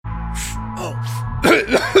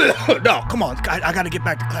No, come on. I got to get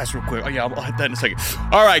back to class real quick. Oh, yeah, I'll hit that in a second.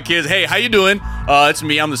 All right, kids. Hey, how you doing? It's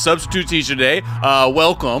me. I'm the substitute teacher today.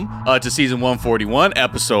 Welcome to season 141,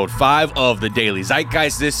 episode 5 of the Daily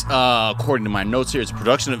Zeitgeist. This, according to my notes here, is a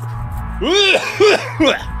production of...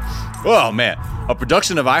 Oh, man. A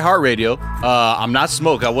production of iHeartRadio. I'm not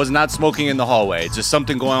smoking. I was not smoking in the hallway. It's just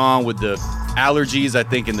something going on with the allergies, I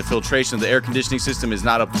think, and the filtration of the air conditioning system is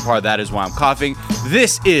not up to par. That is why I'm coughing.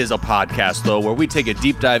 This is a podcast, though, where we take a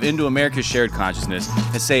deep dive into America's shared consciousness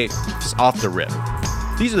and say, just off the rip,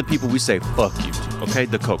 these are the people we say fuck you to, okay?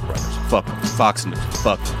 The Koch brothers, fuck them. Fox News,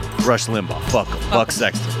 fuck them. Rush Limbaugh, fuck them. Buck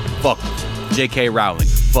Sexton, fuck them. J.K. Rowling,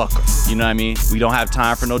 fuck her. You know what I mean? We don't have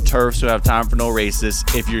time for no turfs. We don't have time for no racists.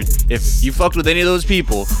 If you fucked with any of those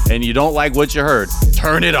people and you don't like what you heard,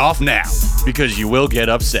 turn it off now because you will get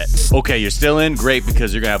upset. Okay, you're still in? Great,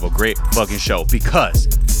 because you're going to have a great fucking show because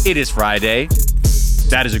it is Friday.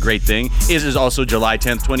 That is a great thing. It is also July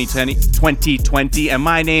 10th, 2020, and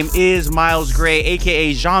my name is Miles Gray,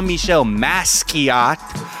 a.k.a. Jean-Michel Basquiat,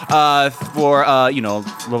 for, a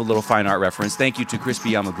little fine art reference. Thank you to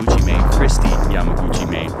Christy Yamaguchi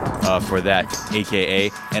Main, for that,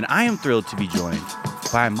 a.k.a. And I am thrilled to be joined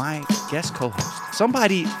by my guest co-host,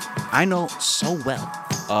 somebody I know so well.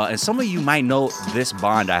 And some of you might know this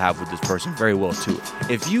bond I have with this person very well, too.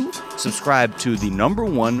 If you subscribe to the number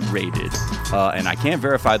one rated, and I can't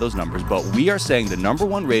verify those numbers, but we are saying the number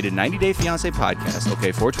one rated 90 Day Fiancé podcast,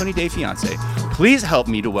 okay, 420 Day Fiancé, please help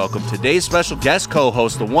me to welcome today's special guest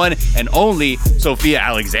co-host, the one and only Sophia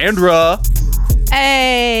Alexandra.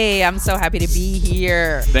 Hey, I'm so happy to be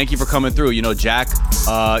here. Thank you for coming through. You know, Jack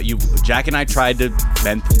and I tried to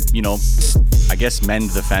mend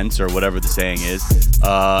the fence or whatever the saying is.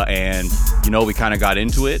 And, we kind of got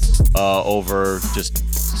into it over just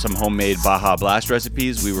some homemade Baja Blast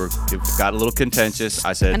recipes. It got a little contentious.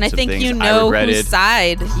 I said, and I think you know whose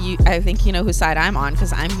side. I think you know whose side I'm on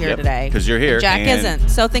because I'm here today. Because you're here. And Jack isn't.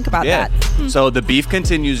 So think about that. So the beef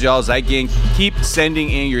continues, y'all. Zeit Gang, keep sending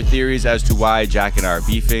in your theories as to why Jack and I are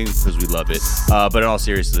beefing because we love it. But in all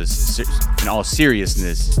seriousness,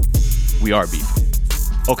 we are beefing.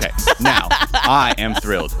 Okay, now I am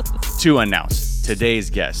thrilled to announce today's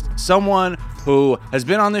guest, someone who has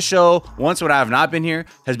been on the show once when I have not been here,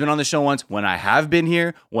 has been on the show once when I have been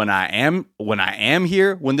here, when I am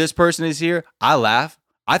here, when this person is here, I laugh.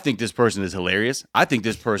 I think this person is hilarious. I think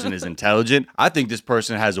this person is intelligent. I think this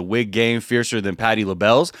person has a wig game fiercer than Patti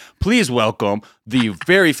LaBelle's. Please welcome the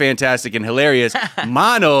very fantastic and hilarious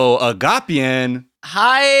Mano Agapian.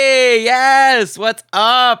 Hi, yes, what's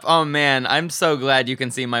up? Oh man, I'm so glad you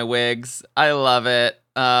can see my wigs. I love it.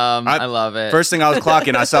 I love it. First thing I was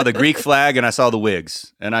clocking, I saw the Greek flag and I saw the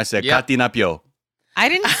wigs. And I said, Kati Napio. I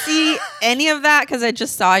didn't see any of that because I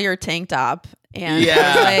just saw your tank top. And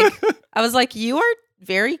I was like, you are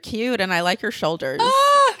very cute and I like your shoulders.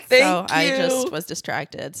 Thank you. I just was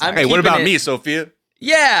distracted. Sorry. Hey, what about me, Sophia?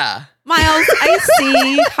 Yeah. Miles, I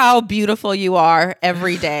see how beautiful you are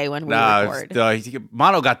every day when we record.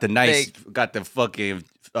 Mono got the fucking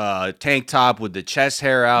tank top with the chest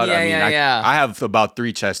hair out. I have about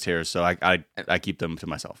 3 chest hairs, so I keep them to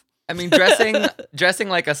myself. I mean, dressing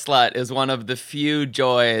like a slut is one of the few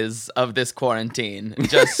joys of this quarantine.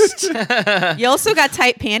 Just you also got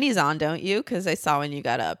tight panties on, don't you? Because I saw when you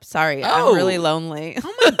got up. Sorry, I'm really lonely.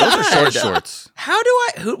 Oh my God. Those are short shorts.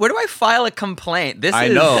 Where do I file a complaint? I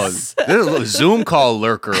know. There's a little Zoom call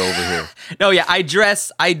lurker over here. No, yeah, I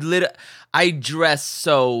dress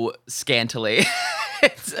so scantily.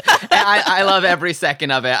 I love every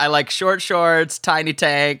second of it. I like short shorts, tiny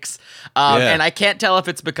tanks, and I can't tell if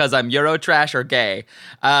it's because I'm Eurotrash or gay.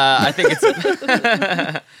 I think it's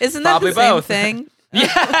isn't that the same thing?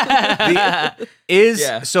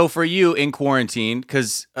 Yeah. So for you in quarantine,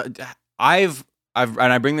 because and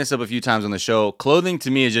I bring this up a few times on the show, clothing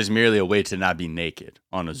to me is just merely a way to not be naked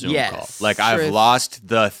on a Zoom call. Like, I've lost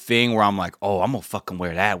the thing where I'm like, oh, I'm going to fucking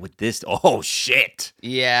wear that with this. Oh, shit.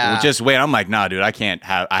 Yeah. Just wait. I'm like, nah, dude, I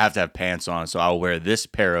have to have pants on, so I'll wear this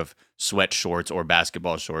pair of sweat shorts or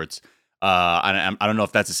basketball shorts. I don't know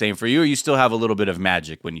if that's the same for you, or you still have a little bit of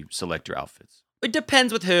magic when you select your outfits. It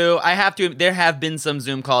depends with who. There have been some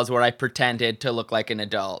Zoom calls where I pretended to look like an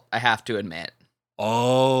adult. I have to admit.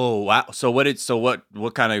 Oh, wow. So what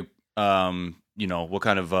kind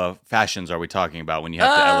of fashions are we talking about when you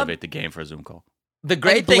have to elevate the game for a Zoom call? The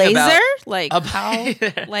great thing thing about like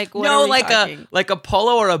a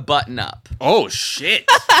polo or a button up. Oh shit.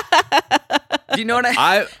 Do you know what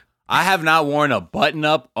I have not worn a button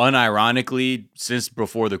up unironically since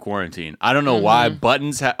before the quarantine. I don't know why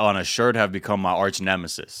buttons on a shirt have become my arch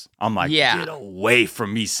nemesis. I'm like, get away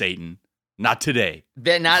from me, Satan. Not today.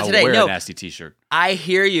 Not I'll today. wear No, a nasty t-shirt. I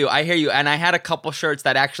hear you. And I had a couple shirts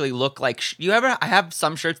that actually look like I have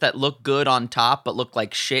some shirts that look good on top but look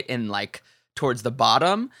like shit in like towards the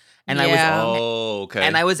bottom. And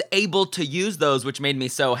I was able to use those, which made me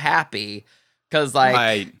so happy because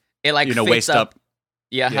like it like fits waist up.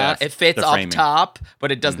 Yeah, it fits up top,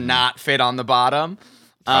 but it does not fit on the bottom.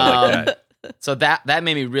 I like that. So that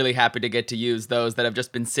made me really happy to get to use those that have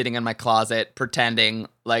just been sitting in my closet, pretending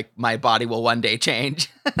like my body will one day change.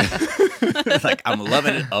 Like I'm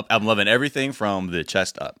loving it up. I'm loving everything from the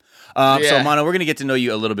chest up. So Mono, we're gonna get to know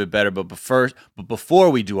you a little bit better, but before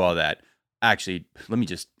we do all that, actually, let me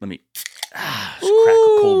just crack a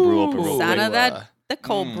cold brew open real Son quick. of the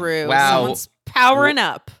cold brew. Wow. Someone's powering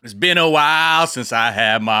up. It's been a while since I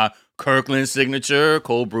had my Kirkland signature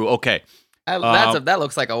cold brew. Okay. That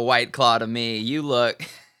looks like a White Claw to me. You look.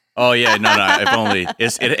 Oh yeah, no. If only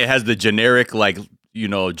it has the generic like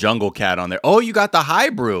jungle cat on there. Oh, you got the high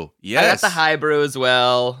brew. Yes, I got the high brew as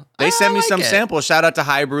well. They sent me some samples. Shout out to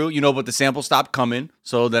high brew. But the sample stopped coming,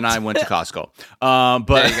 so then I went to Costco. But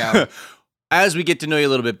there you go. As we get to know you a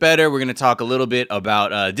little bit better, we're going to talk a little bit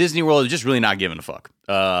about Disney World. Just really not giving a fuck.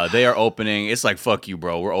 They are opening. It's like, fuck you,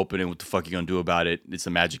 bro. We're opening. What the fuck you going to do about it? It's the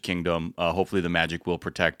Magic Kingdom. Hopefully the magic will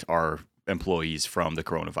protect our employees from the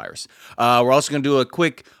coronavirus. We're also going to do a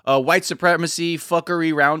quick white supremacy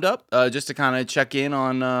fuckery roundup just to kind of check in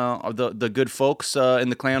on the good folks in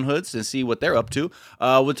the clown hoods and see what they're up to.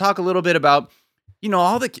 We'll talk a little bit about,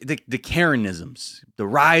 all the Karenisms, the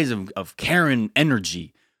rise of Karen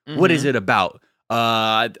energy. Mm-hmm. What is it about?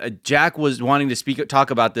 Jack was wanting to talk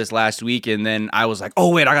about this last week, and then I was like,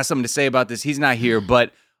 oh, wait, I got something to say about this. He's not here,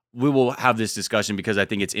 but we will have this discussion because I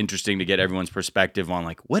think it's interesting to get everyone's perspective on,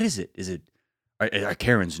 like, what is it? Are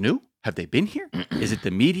Karens new? Have they been here? Is it the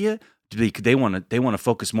media? Do they want to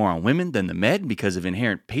focus more on women than the men because of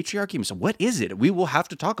inherent patriarchy? So what is it? We will have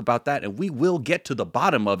to talk about that, and we will get to the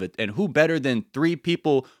bottom of it. And who better than three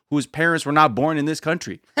people whose parents were not born in this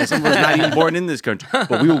country, and some of us not even born in this country?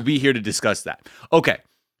 But we will be here to discuss that. Okay.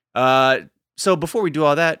 So before we do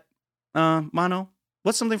all that, Mono,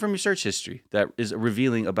 what's something from your search history that is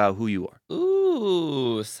revealing about who you are?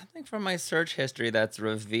 Ooh, something from my search history that's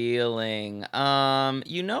revealing.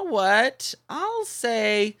 You know what? I'll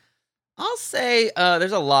say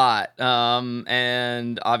there's a lot,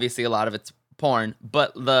 and obviously a lot of it's porn.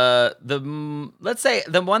 But let's say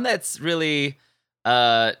the one that's really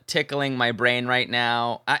tickling my brain right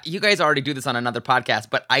now. You guys already do this on another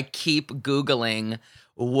podcast, but I keep Googling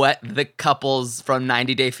what the couples from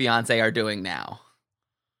 90 Day Fiancé are doing now.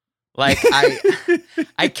 Like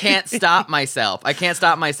I can't stop myself. Just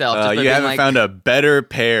you haven't found a better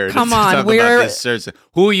pair. Come on, we're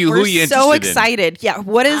who are you interested so excited. In? Yeah,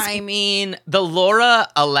 what is? I mean, the Laura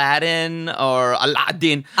Aladdin.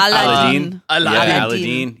 Yeah, Aladdin.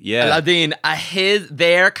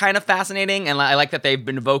 They're kind of fascinating, and I like that they've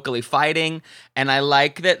been vocally fighting, and I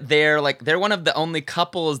like that they're one of the only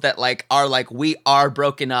couples that are we are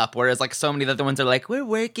broken up, whereas so many of the other ones are we're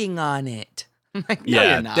working on it. Like, no,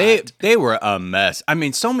 yeah, you're not. they were a mess. I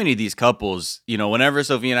mean, so many of these couples, whenever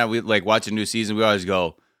Sophie and I we watch a new season, we always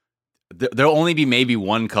go, there'll only be maybe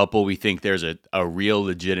one couple we think there's a real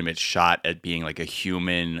legitimate shot at being a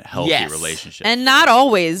human healthy relationship. And not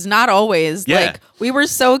always. Yeah. We were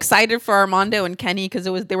so excited for Armando and Kenny because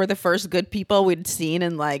they were the first good people we'd seen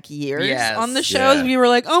in years on the shows. Yeah. We were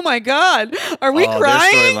like, oh my God, are we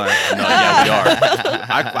crying? No, yeah, we are.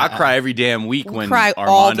 I cry every damn week when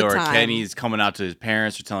Armando or Kenny's coming out to his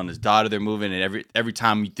parents or telling his daughter they're moving, and every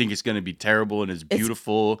time you think it's going to be terrible and it's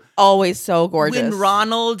beautiful. Always so gorgeous. When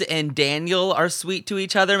Ronald and Daniel are sweet to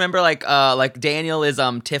each other, remember Daniel is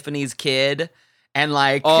Tiffany's kid, and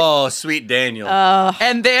oh, sweet Daniel,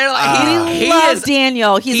 and they're we love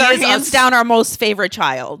Daniel. He's hands down our most favorite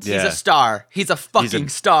child. Yeah. He's a star. He's a fucking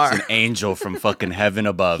star. He's an angel from fucking heaven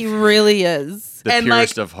above. He really is. The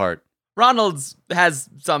purest of heart. Ronald's has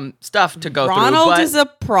some stuff to go through. Ronald is a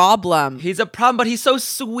problem. He's a problem, but he's so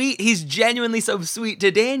sweet. He's genuinely so sweet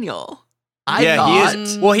to Daniel. He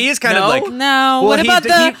is. Well, he is kind of no. What about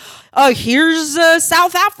here's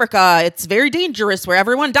South Africa. It's very dangerous where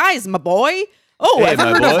everyone dies, my boy. Oh, ever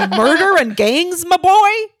heard of murder and gangs, my boy?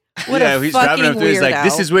 What a he's fucking driving him through. He's weirdo.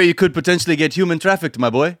 this is where you could potentially get human trafficked, my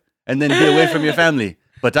boy, and then be away from your family.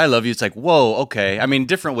 But I love you. It's whoa, okay. I mean,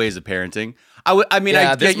 different ways of parenting. I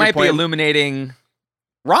get this might your point. be illuminating.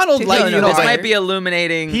 Ronald, this might be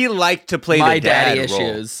illuminating. He liked to play my the dad daddy role.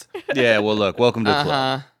 Issues. Yeah, well, look, welcome to the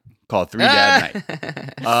club. Called 3 Dad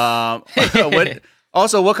Night.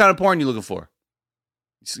 What kind of porn you looking for?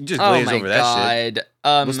 You just glaze over that shit.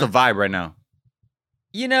 What's the vibe right now?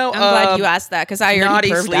 I'm glad you asked that because I already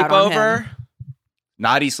Naughty perved out on him. Sleepover.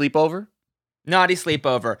 Naughty sleepover? Naughty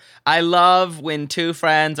sleepover. I love when two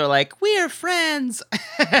friends are like, we're friends.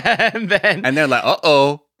 and they're like,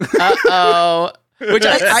 uh-oh. Uh-oh. Which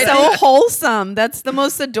I so wholesome. That's the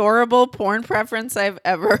most adorable porn preference I've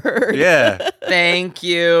ever heard. Yeah. Thank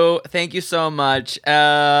you. Thank you so much.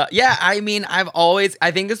 Yeah, I mean,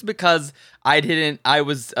 I think it's because I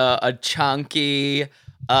was a chunky,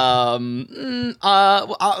 I'll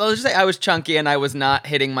just say I was chunky and I was not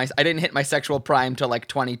I didn't hit my sexual prime till like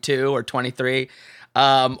 22 or 23.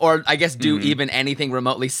 Or I guess do even anything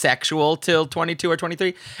remotely sexual till 22 or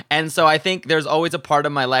 23. And so I think there's always a part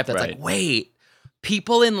of my life that's like, wait,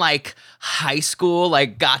 people in like high school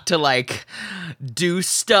like got to like do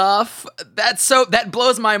stuff. That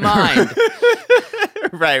blows my mind.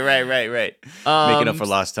 Right. Making up for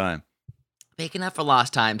lost time. Making up for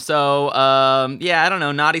lost time. So, yeah, I don't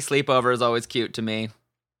know. Naughty sleepover is always cute to me.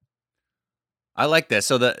 I like that.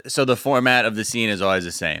 So the format of the scene is always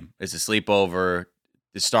the same. It's a sleepover.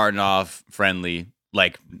 It's starting off friendly,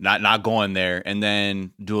 like not going there, and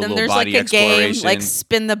then do a little body like a exploration, game, like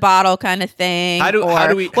spin the bottle kind of thing. How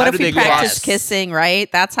do we practice kissing?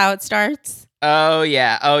 Right, that's how it starts. Oh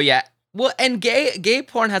yeah. Well, and gay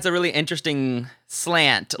porn has a really interesting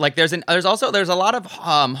slant. Like there's a lot of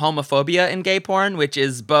homophobia in gay porn, which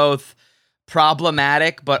is both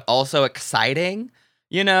problematic but also exciting.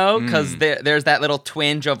 You know, because there's that little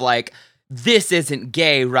twinge of like, this isn't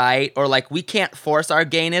gay, right? Or like, we can't force our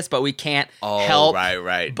gayness, but we can't help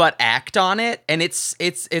but act on it. And it's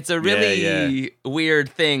a really weird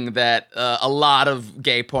thing that a lot of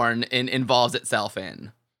gay porn involves itself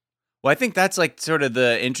in. Well, I think that's like sort of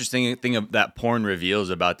the interesting thing that porn reveals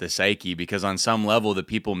about the psyche, because on some level, the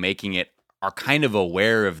people making it are kind of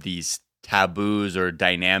aware of these taboos or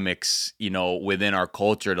dynamics, you know, within our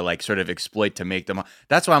culture to like sort of exploit to make them.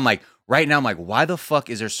 That's why I'm like, right now, I'm like, why the fuck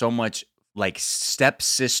is there so much like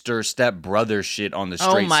stepsister, stepbrother shit on the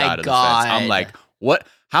straight side of the fence? I'm like, what?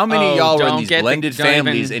 How many of y'all were in these blended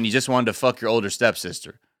families and you just wanted to fuck your older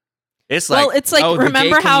stepsister? It's like,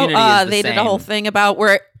 remember how they did a whole thing about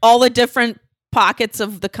where all the different pockets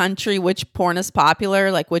of the country, which porn is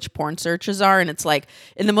popular, like which porn searches are. And it's like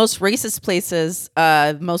in the most racist places,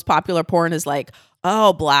 the most popular porn is like,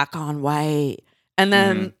 oh, black on white. And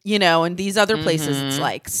then, you know, in these other places, it's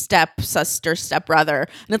like stepsister, stepbrother.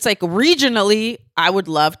 And it's like regionally, I would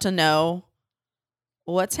love to know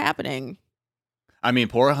what's happening. I mean,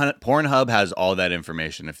 Pornhub has all that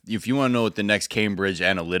information. If you want to know what the next Cambridge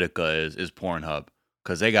Analytica is Pornhub,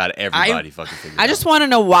 because they got everybody fucking figured out. I just want to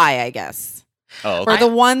know why, I guess. Oh, okay. Or the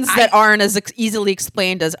ones that aren't as easily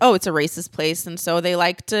explained as, oh, it's a racist place, and so they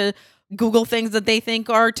like to Google things that they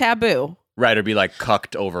think are taboo. Right, or be like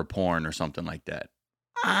cucked over porn or something like that.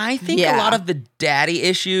 I think a lot of the daddy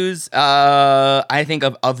issues, I think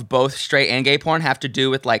of both straight and gay porn have to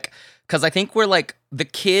do with like, because I think we're like the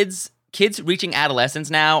kids reaching adolescence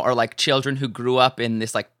now are like children who grew up in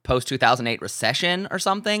this like post 2008 recession or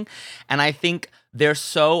something, and I think they're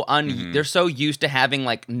so they're so used to having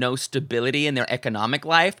like no stability in their economic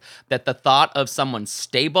life that the thought of someone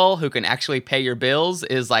stable who can actually pay your bills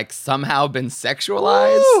is like somehow been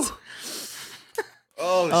sexualized. Woo!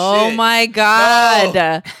 Oh shit. My God.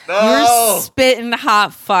 No. You're spitting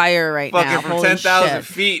hot fire right now. Fucking from 10,000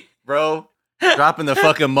 feet, bro. Dropping the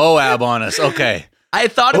fucking Moab on us. Okay. I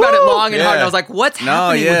thought about it long and hard, and I was like, what's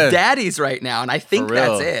happening with daddies right now? And I think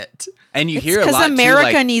that's it. And you hear a lot because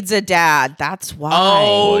America too, needs a dad. That's why.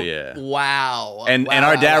 Oh, yeah. Wow. And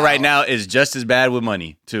our dad right now is just as bad with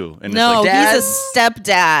money, too. And no, it's like, he's a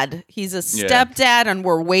stepdad. He's a stepdad, and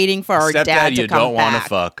we're waiting for our dad to come back. Stepdad you don't want to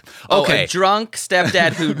fuck. Okay. A drunk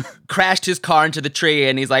stepdad who crashed his car into the tree,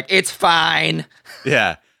 and he's like, it's fine.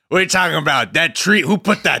 Yeah. What are you talking about? That tree? Who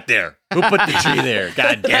put that there? Who put the tree there?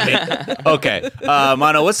 God damn it. Okay.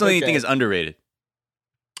 Mono, what's something you think is underrated?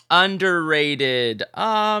 Underrated.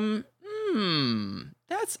 I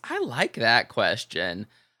like that question.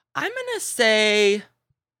 I'm gonna say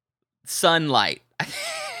sunlight.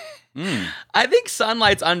 I think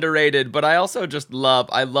sunlight's underrated, but I also just love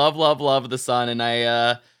the sun, and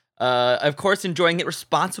I of course enjoying it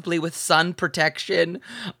responsibly with sun protection.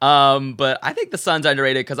 But I think the sun's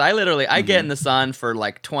underrated because I get in the sun for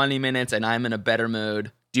like 20 minutes and I'm in a better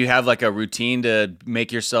mood. Do you have like a routine to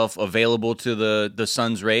make yourself available to the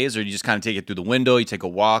sun's rays, or you just kind of take it through the window, you take a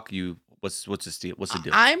walk, you What's the deal?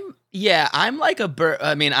 I'm like a bird.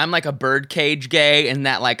 I mean, I'm like a birdcage gay in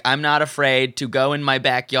that like I'm not afraid to go in my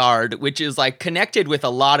backyard, which is like connected with a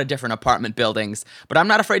lot of different apartment buildings. But I'm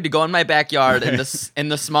not afraid to go in my backyard in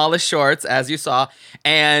the smallest shorts, as you saw,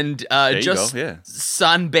 and just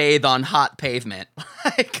sunbathe on hot pavement,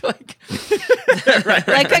 like right.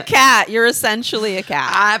 Like a cat. You're essentially a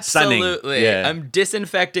cat. Absolutely. Yeah. I'm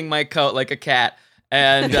disinfecting my coat like a cat.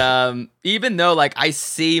 And even though like I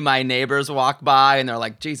see my neighbors walk by and they're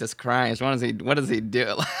like, Jesus Christ, what does he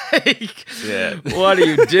do? Like, what are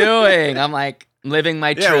you doing? I'm like living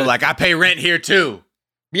my truth. Well, like I pay rent here too.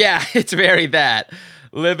 Yeah, it's very that.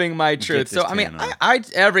 Living my truth. So I mean, I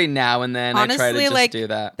every now and then honestly, I try to just like, do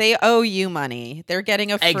that. They owe you money. They're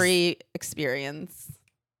getting a free experience.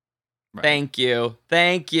 Right. Thank you.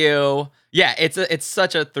 Yeah, it's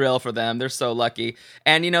such a thrill for them. They're so lucky,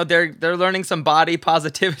 and you know they're learning some body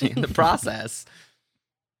positivity in the process.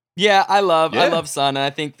 Yeah, I love sun, and I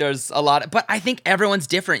think there's a lot. But I think everyone's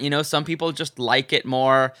different. You know, some people just like it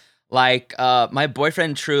more. Like my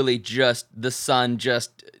boyfriend, truly, just the sun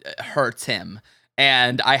just hurts him,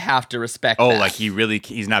 and I have to respect. Oh, that. like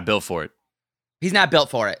he's not built for it. He's not built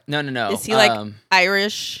for it. No. Is he like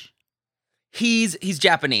Irish? He's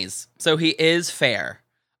Japanese, so he is fair.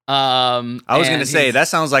 I was going to say, that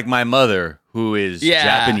sounds like my mother, who is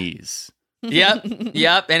Japanese.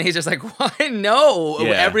 Yep. And he's just like, why? No.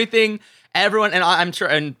 Everyone, and I'm sure,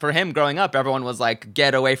 and for him growing up, everyone was like,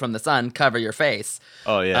 get away from the sun, cover your face.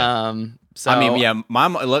 Oh, yeah. So I mean, yeah,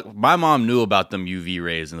 my mom knew about them UV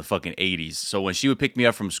rays in the fucking 80s. So when she would pick me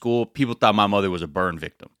up from school, people thought my mother was a burn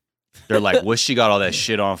victim. They're like, what's she got all that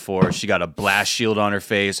shit on for? She got a blast shield on her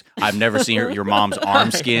face. I've never seen your mom's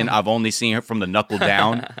arm skin. I've only seen her from the knuckle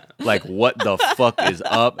down. Like, what the fuck is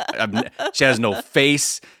up? She has no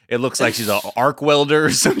face. It looks like she's an arc welder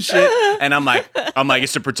or some shit. And I'm like,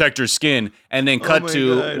 it's to protect her skin. And then cut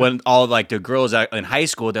to when all like the girls in high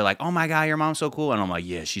school, they're like, oh my God, your mom's so cool. And I'm like,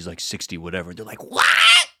 yeah, she's like 60, whatever. They're like, what?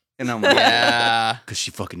 And I'm like, yeah, because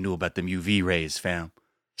she fucking knew about them UV rays, fam.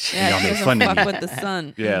 Yeah, she doesn't fuck with the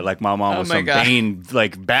sun. Yeah, like my mom was some Bane,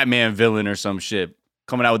 like Batman villain or some shit,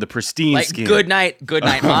 coming out with the pristine skin. Good night,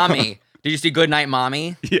 mommy. Did you see Good Night,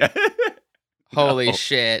 Mommy? Yeah. Holy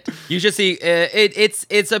shit! You should see.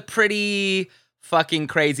 It's a pretty fucking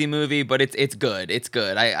crazy movie, but it's good. It's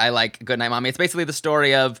good. I like Good Night, Mommy. It's basically the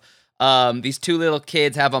story of these two little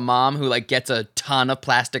kids have a mom who like gets a ton of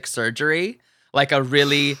plastic surgery, like a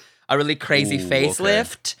really crazy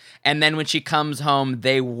facelift. Okay. And then when she comes home,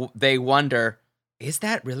 they wonder, is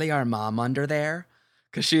that really our mom under there?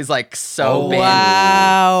 Because she's like so big.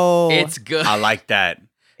 Wow. It's good. I like that.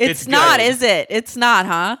 It's not, good. Is it? It's not,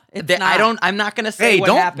 huh? It's not. I'm not gonna say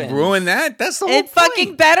what happened. Don't ruin that. That's the whole point. It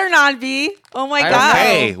fucking better not be. Oh my God.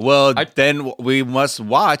 Okay, well then we must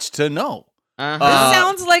watch to know. This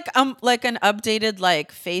sounds like an updated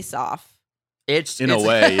like Face Off. In a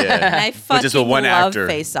way, yeah. And I fucking just love actor.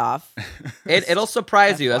 Face Off. It'll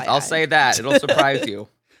surprise you. I'll say that. It'll surprise you.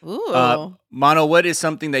 Ooh. Mono, what is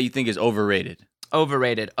something that you think is overrated?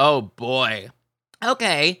 Overrated. Oh boy.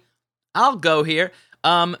 Okay, I'll go here.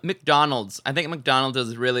 McDonald's. I think McDonald's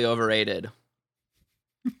is really overrated.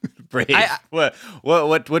 Brave.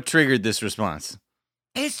 What triggered this response?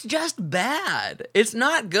 It's just bad. It's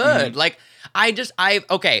not good.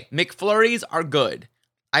 Mm-hmm. Okay, McFlurries are good.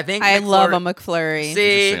 I love a McFlurry.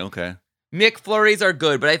 See, okay. McFlurries are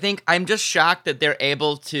good, but I think I'm just shocked that they're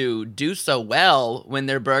able to do so well when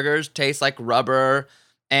their burgers taste like rubber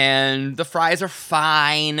and the fries are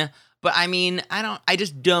fine. But I mean, I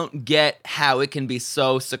just don't get how it can be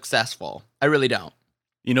so successful. I really don't.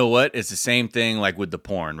 You know what? It's the same thing like with the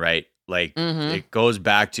porn, right? Like It goes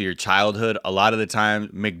back to your childhood. A lot of the time,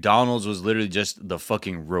 McDonald's was literally just the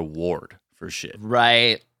fucking reward for shit.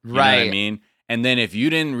 Right. You know what I mean? And then if you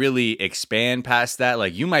didn't really expand past that,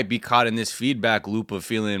 like you might be caught in this feedback loop of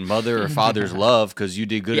feeling mother or father's love because you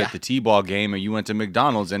did good at the T-ball game and you went to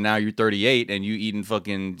McDonald's and now you're 38 and you eating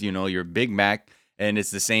fucking, your Big Mac and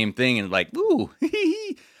it's the same thing and like, ooh.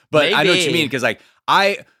 But maybe. I know what you mean because like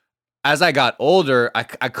as I got older, I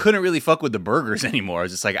couldn't really fuck with the burgers anymore. I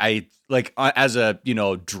was just like, as a,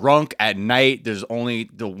 drunk at night, there's only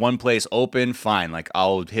the one place open, fine. Like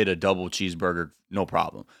I'll hit a double cheeseburger, no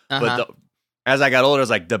problem. But as I got older, I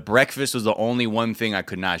was like, the breakfast was the only one thing I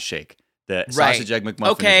could not shake. The sausage egg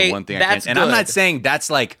McMuffin is the one thing I can't. And I'm not saying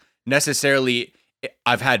that's like necessarily.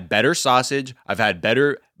 I've had better sausage, I've had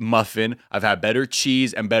better muffin, I've had better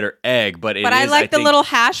cheese and better egg, but I like the little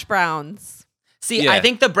hash browns. See, I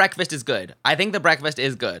think the breakfast is good. I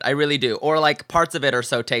really do. Or like parts of it are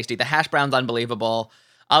so tasty. The hash brown's unbelievable.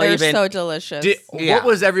 They're so delicious. What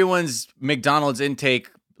was everyone's McDonald's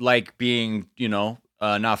intake like being,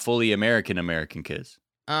 not fully American kids?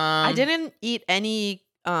 I didn't eat any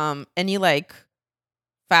like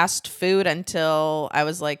fast food until I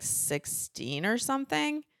was like 16 or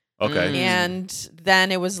something. Okay. And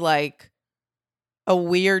then it was like a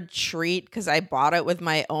weird treat because I bought it with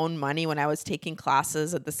my own money when I was taking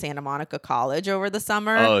classes at the Santa Monica College over the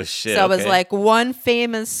summer. Oh, shit. So I was like, one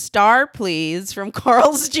famous star, please, from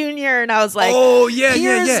Carl's Jr. And I was like,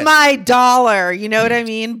 here's my $1. You know what I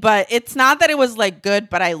mean? But it's not that it was like good,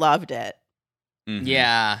 but I loved it. Mm-hmm.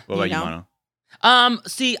 Yeah. What about you, Mano?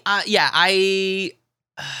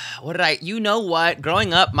 What did I? You know what?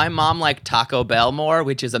 Growing up, my mom liked Taco Bell more,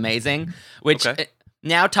 which is amazing.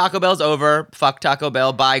 Now Taco Bell's over. Fuck Taco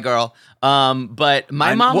Bell. Bye, girl. But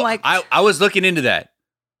my mom liked. I was looking into that.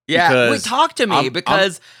 Yeah, talk to me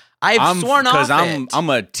because I've sworn off it. I'm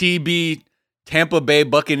a TB Tampa Bay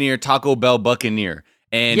Buccaneer, Taco Bell Buccaneer.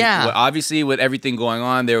 And obviously, with everything going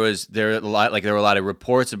on, there were a lot of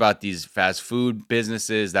reports about these fast food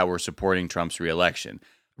businesses that were supporting Trump's reelection.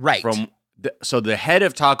 Right. So the head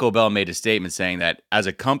of Taco Bell made a statement saying that as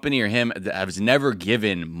a company or him, I was never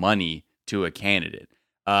given money to a candidate.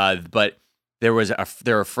 But there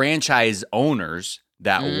are franchise owners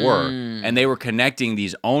that were, and they were connecting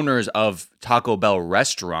these owners of Taco Bell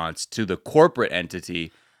restaurants to the corporate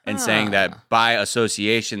entity and saying that by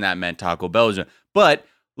association that meant Taco Bell. But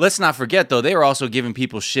let's not forget, though, they were also giving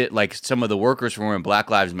people shit, like some of the workers for wearing Black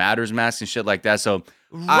Lives Matters masks and shit like that. So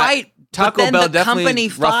Taco Bell the company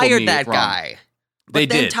fired that guy. They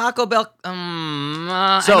did. Taco Bell,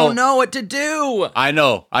 I don't know what to do. I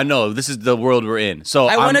know. This is the world we're in. So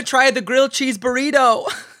I want to try the grilled cheese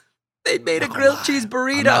burrito. They made a grilled cheese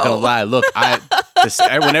burrito. I'm not gonna lie. Look,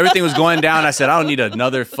 when everything was going down, I said I don't need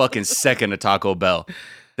another fucking second of Taco Bell.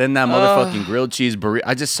 Then that motherfucking grilled cheese burrito.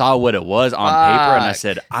 I just saw what it was on paper, and I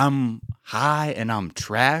said I'm high and I'm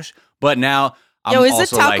trash. But now is it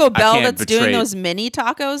Taco Bell that's doing those mini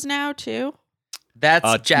tacos now too?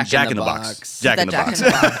 That's Jack in the Box. Jack in the Box.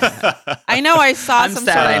 I know. I saw some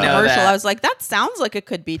sort of commercial. I was like, that sounds like it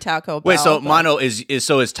could be Taco Bell. Wait, so Mano, is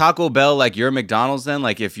Taco Bell like your McDonald's then?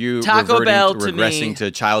 Like if you regressing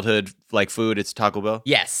to childhood like food, it's Taco Bell?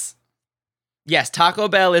 Yes, Taco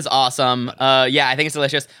Bell is awesome. I think it's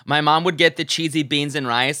delicious. My mom would get the cheesy beans and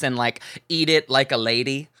rice and like eat it like a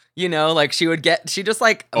lady. You know, like she would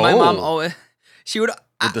my mom. She would.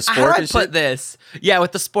 With the spork how do I and put shit? this? Yeah,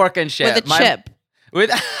 with the spork and shit. With a chip.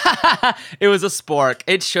 It was a spork.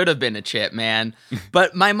 It should have been a chip, man.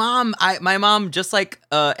 But my mom, just like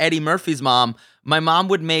Eddie Murphy's mom, my mom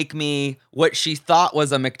would make me what she thought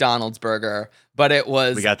was a McDonald's burger, but it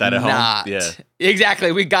was we got that at not. home. Yeah,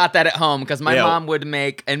 exactly. We got that at home because my mom would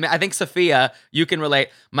make, and I think Sophia, you can relate.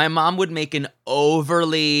 My mom would make an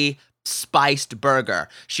overly spiced burger.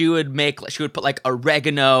 She would put like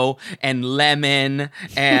oregano and lemon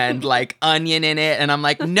and like onion in it, and I'm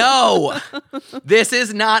like, no, this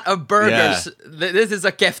is not a burger. Yeah. This is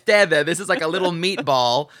a kefteda. This is like a little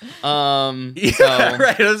meatball.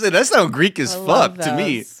 Right. That sounds Greek as fuck to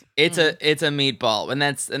me. It's a meatball, and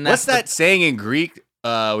that's what's that saying in Greek?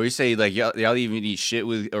 Where you say like y'all even eat shit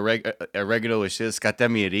with oregano with shit,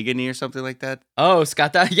 scatami origani or something like that. Oh,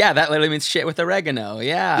 scata, yeah, that literally means shit with oregano.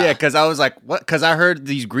 Yeah, yeah. Because I was like, what? Because I heard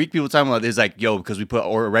these Greek people talking about this, like, yo, because we put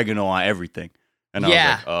oregano on everything, and I was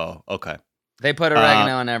like, oh, okay. They put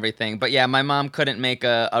oregano on everything. But yeah, my mom couldn't make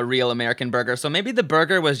a real American burger. So maybe the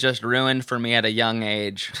burger was just ruined for me at a young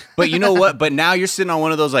age. But you know what? But now you're sitting on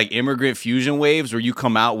one of those like immigrant fusion waves where you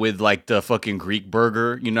come out with like the fucking Greek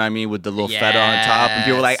burger, you know what I mean? With the little feta on top. And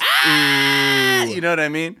people are like, ah! You know what I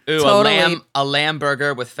mean? Ooh, totally. a lamb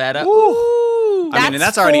burger with feta. Ooh. I mean, and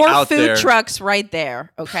that's already out there. 4 food trucks right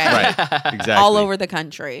there, okay? Right, exactly. All over the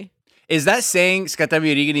country. Is that saying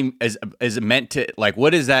scatami origani is meant to like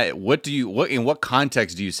what is that? What in what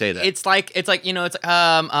context do you say that? It's like it's like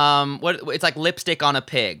lipstick on a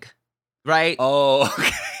pig, right? Oh,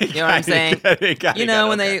 okay. You know what I'm saying?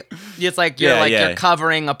 It's like you're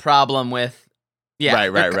covering a problem with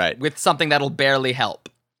right with something that'll barely help.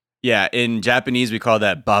 Yeah, in Japanese we call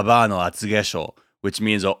that baba no atsugesho, which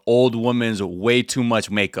means an old woman's way too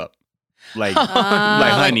much makeup. Like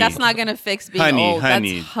honey, that's not gonna fix being old.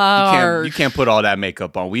 Honey, that's hard. You can't put all that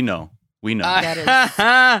makeup on. We know. That is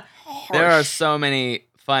there are so many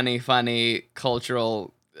funny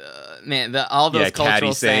cultural all those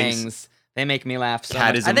cultural sayings. They make me laugh so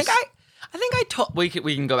much. I think I told we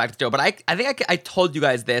can go back to the show, but I think I told you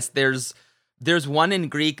guys this. There's one in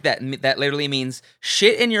Greek that literally means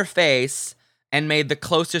shit in your face and made the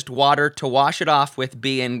closest water to wash it off with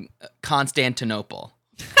be in Constantinople.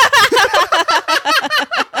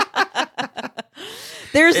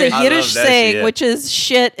 There's a Yiddish saying, which is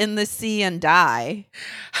shit in the sea and die,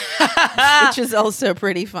 which is also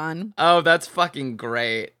pretty fun. Oh, that's fucking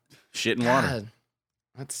great. Shit in water. God,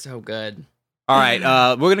 that's so good. All right,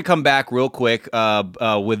 we're going to come back real quick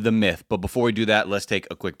with the myth. But before we do that, let's take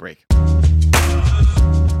a quick break.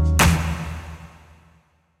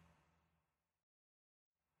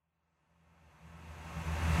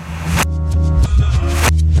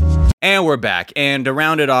 And we're back. And to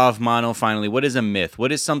round it off, Mono, finally, what is a myth?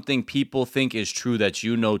 What is something people think is true that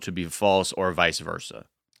you know to be false or vice versa?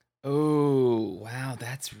 Oh, wow,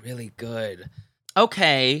 that's really good.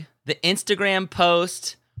 Okay, the Instagram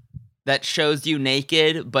post that shows you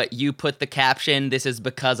naked, but you put the caption, "This is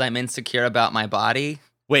because I'm insecure about my body."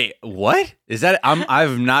 Wait, what? Is that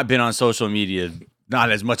I've not been on social media, not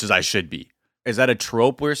as much as I should be. Is that a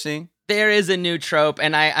trope we're seeing? There is a new trope,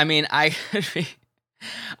 and I mean,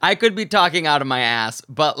 I could be talking out of my ass,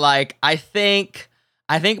 but like I think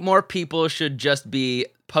more people should just be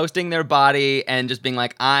posting their body and just being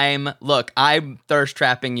like, I'm thirst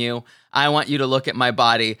trapping you. I want you to look at my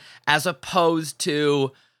body, as opposed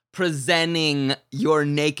to presenting your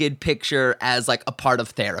naked picture as like a part of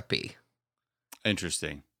therapy.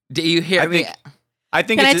 Interesting. Do you hear me? I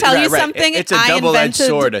think. Can I tell you something? It's a double-edged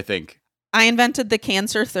sword, I think. I invented the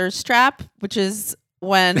cancer thirst trap, which is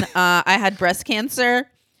when I had breast cancer,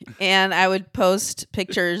 and I would post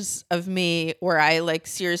pictures of me where I like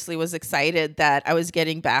seriously was excited that I was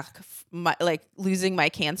getting back losing my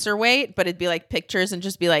cancer weight, but it'd be like pictures and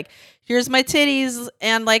just be like, here's my titties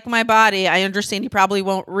and like my body. I understand you probably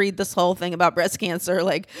won't read this whole thing about breast cancer,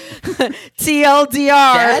 like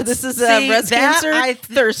TLDR. This is a breast cancer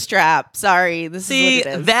thirst trap. Sorry, this is what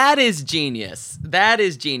it is. That is genius. That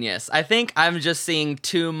is genius. I think I'm just seeing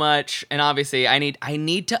too much, and obviously I need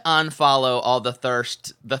to unfollow all the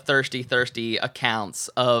thirsty accounts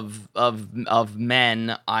of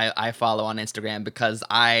men I follow on Instagram, because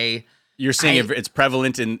You're saying it's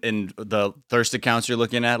prevalent in the thirst accounts you're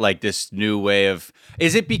looking at, like this new way of.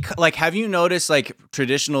 Is it because like have you noticed like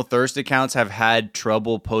traditional thirst accounts have had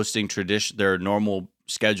trouble posting their normal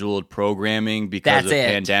scheduled programming because of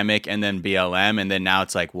pandemic and then BLM, and then now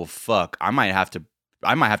it's like, well, fuck, I might have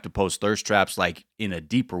to post thirst traps like in a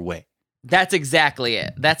deeper way. That's exactly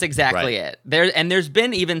it. It. There's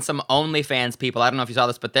been even some OnlyFans people. I don't know if you saw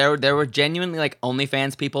this, but there were genuinely like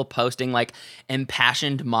OnlyFans people posting like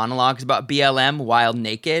impassioned monologues about BLM while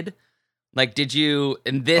naked. Like, did you?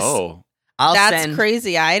 In this, that's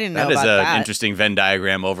crazy. I didn't know about that. That is an interesting Venn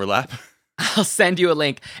diagram overlap. I'll send you a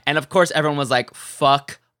link, and of course, everyone was like,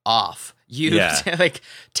 "Fuck off." Like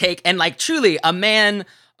take and like truly a man,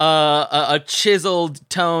 a chiseled,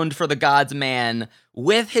 toned for the gods man,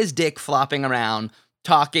 with his dick flopping around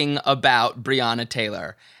talking about Breonna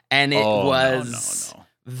Taylor. And it was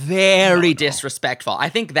very disrespectful. I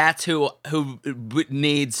think that's who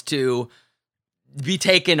needs to be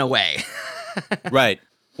taken away. Right.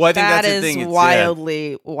 Well, I think that that's the is thing.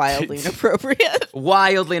 wildly inappropriate.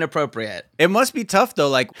 Wildly inappropriate. It must be tough though,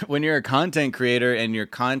 like when you're a content creator and your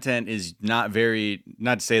content is not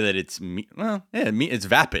to say that it's it's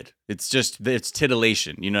vapid. It's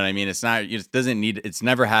titillation. You know what I mean? It's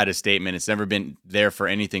never had a statement. It's never been there for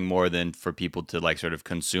anything more than for people to like sort of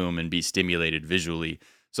consume and be stimulated visually.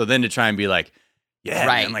 So then to try and be like, yeah,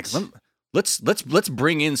 right. Man, like let's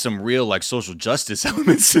bring in some real like social justice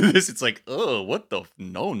elements to this. It's like, oh, what the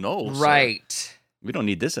no, right? Sir. We don't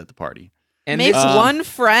need this at the party. And make one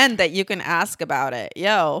friend that you can ask about it.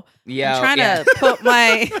 I'm trying to put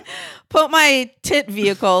my tit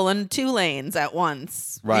vehicle in 2 lanes at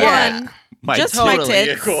once. Right. One, just my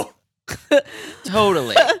tits.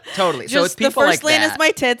 Totally. Just so it's people the first like lane that. is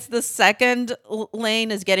my tits. The second lane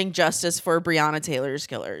is getting justice for Breonna Taylor's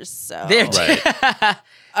killers. So It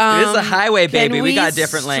is a highway, baby. We got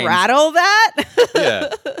different lanes. Straddle that? Yeah.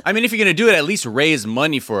 I mean, if you're going to do it, at least raise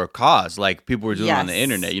money for a cause like people were doing on the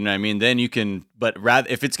internet. You know what I mean? Then you can, but rather,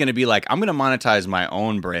 if it's going to be like, I'm going to monetize my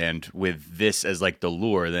own brand with this as like the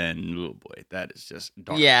lure, then, oh boy, that is just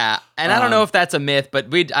dark. Yeah. And I don't know if that's a myth, but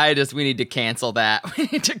we need to cancel that. We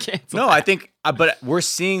need to cancel that. I think, but we're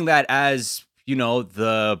seeing that as, you know,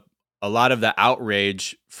 a lot of the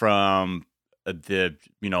outrage from the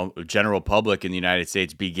general public in the United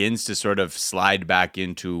States begins to sort of slide back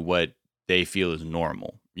into what they feel is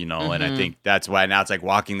normal, and I think that's why now it's like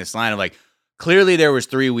walking this line of like, clearly there was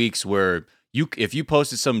 3 weeks where if you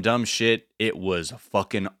posted some dumb shit, it was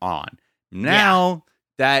fucking on. Now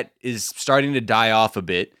that is starting to die off a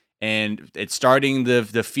bit, and it's starting,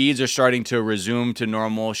 the feeds are starting to resume to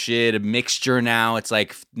normal shit, a mixture now. It's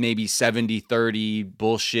like maybe 70-30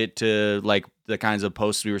 bullshit to like the kinds of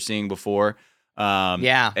posts we were seeing before.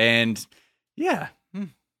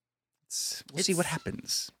 We'll see what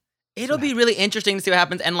happens. It'll be really interesting to see what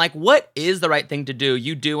happens. And like, what is the right thing to do?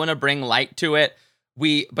 You do want to bring light to it.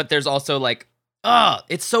 But there's also like,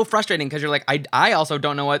 it's so frustrating because you're like, I also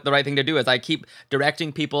don't know what the right thing to do is. I keep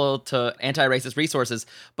directing people to anti-racist resources,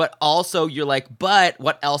 but also you're like, but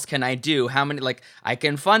what else can I do? How many, like, I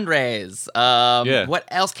can fundraise. What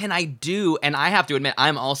else can I do? And I have to admit,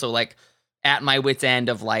 I'm also like at my wit's end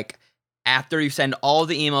of like, after you send all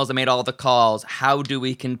the emails and made all the calls, how do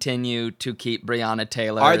we continue to keep Breonna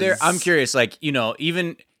Taylor? I'm curious, like,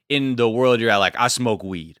 even in the world you're at, like, I smoke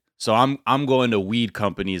weed. So I'm going to weed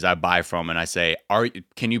companies I buy from and I say,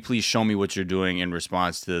 can you please show me what you're doing in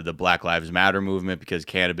response to the Black Lives Matter movement? Because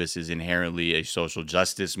cannabis is inherently a social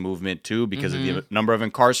justice movement too, because of the number of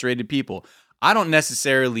incarcerated people. I don't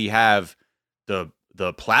necessarily have the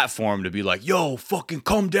platform to be like, yo, fucking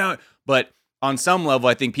come down. But on some level,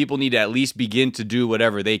 I think people need to at least begin to do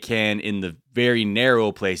whatever they can in the very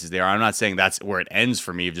narrow places they are. I'm not saying that's where it ends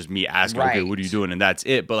for me, just me asking, okay, what are you doing? And that's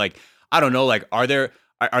it. But like, I don't know, like, are there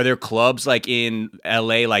clubs like in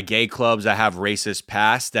LA, like gay clubs that have racist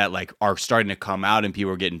past that like are starting to come out and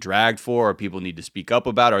people are getting dragged for, or people need to speak up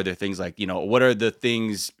about? Are there things like, what are the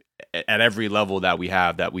things at every level that we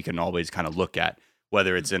have that we can always kind of look at,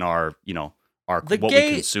 whether it's in our, we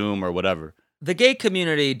consume or whatever? The gay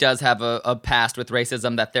community does have a past with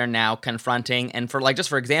racism that they're now confronting. And for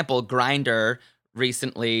example, Grindr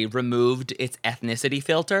recently removed its ethnicity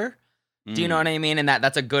filter. Do you know what I mean? And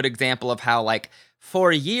that's a good example of how, like,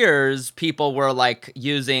 for years people were like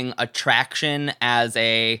using attraction as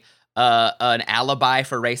an alibi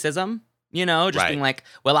for racism. Being like,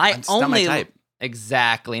 well, it's only not my type.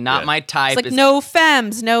 Exactly, not my type. It's like no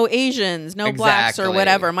femmes, no Asians, no blacks or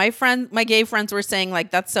whatever. My gay friends were saying like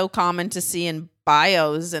that's so common to see in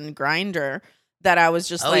bios and Grindr that I was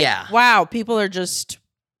just wow, people are just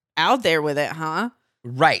out there with it, huh?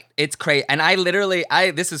 Right. It's crazy. And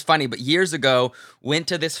this is funny, but years ago went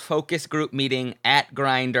to this focus group meeting at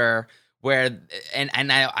Grindr where,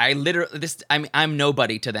 I literally, I'm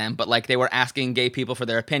nobody to them, but like they were asking gay people for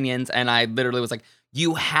their opinions. And I literally was like,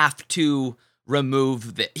 you have to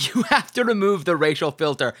remove the racial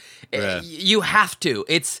filter. Yeah. You have to.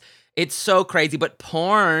 It's so crazy. But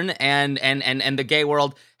porn and the gay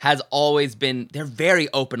world has always been, they're very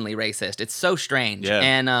openly racist. It's so strange. Yeah.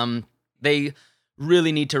 And they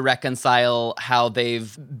really need to reconcile how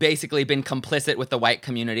they've basically been complicit with the white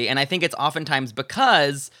community. And I think it's oftentimes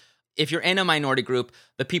because if you're in a minority group,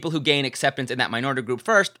 the people who gain acceptance in that minority group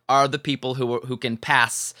first are the people who can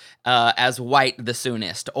pass as white the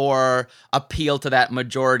soonest or appeal to that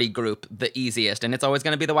majority group the easiest. And it's always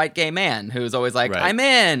going to be the white gay man who's always like, right.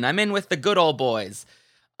 I'm in with the good old boys.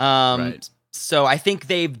 Right. So I think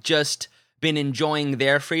they've just been enjoying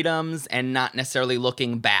their freedoms and not necessarily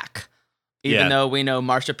looking back. Even though we know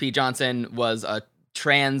Marsha P. Johnson was a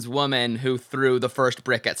trans woman who threw the first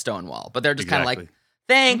brick at Stonewall. But they're just kind of like,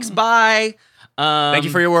 thanks, bye. Thank you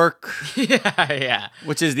for your work. Yeah.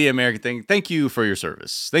 Which is the American thing. Thank you for your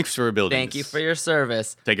service. Thanks for building Thank you for your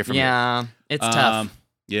service. Take it from me. Yeah, it's tough.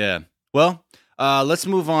 Yeah. Well, let's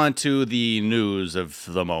move on to the news of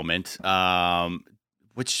the moment,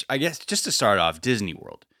 which I guess just to start off, Disney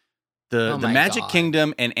World. The Magic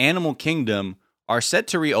Kingdom and Animal Kingdom are set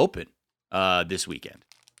to reopen this weekend.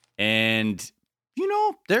 And,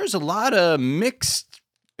 there's a lot of mixed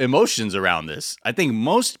emotions around this. I think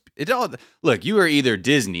look, you are either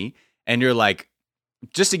Disney and you're like,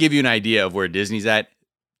 just to give you an idea of where Disney's at,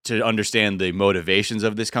 to understand the motivations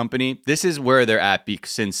of this company, this is where they're at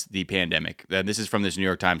since the pandemic. And this is from this New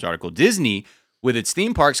York Times article. Disney, with its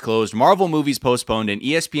theme parks closed, Marvel movies postponed, and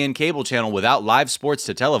ESPN cable channel without live sports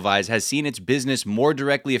to televise, has seen its business more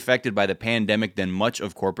directly affected by the pandemic than much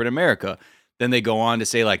of corporate America. Then they go on to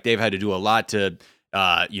say like they've had to do a lot to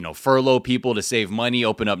furlough people to save money,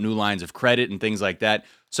 open up new lines of credit and things like that.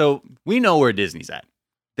 So we know where Disney's at.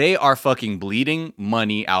 They are fucking bleeding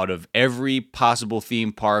money out of every possible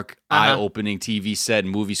theme park, eye-opening TV set,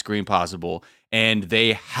 movie screen possible, and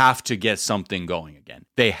they have to get something going again.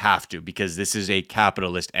 They have to, because this is a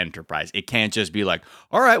capitalist enterprise. It can't just be like,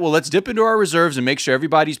 all right, well, let's dip into our reserves and make sure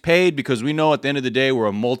everybody's paid, because we know at the end of the day we're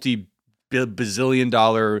a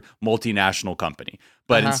multi-bazillion-dollar multinational company.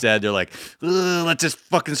 But instead, they're like, let's just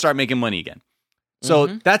fucking start making money again. So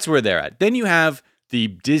that's where they're at. Then you have the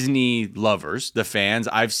Disney lovers, the fans.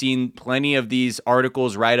 I've seen plenty of these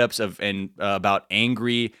articles, write-ups about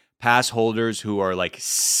angry pass holders who are like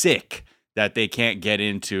sick that they can't get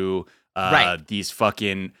into these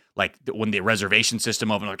fucking, like, when the reservation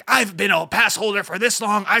system opened, like, I've been a pass holder for this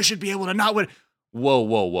long, I should be able to not win.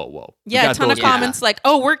 Whoa. Yeah, a ton of comments like,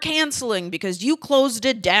 oh, we're canceling because you closed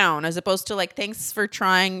it down, as opposed to like, thanks for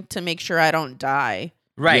trying to make sure I don't die.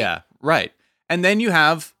 Right. Yeah, right. And then you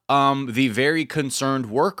have the very concerned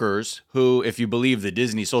workers who, if you believe the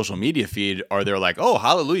Disney social media feed, they're like, oh,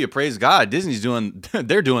 hallelujah, praise God. Disney's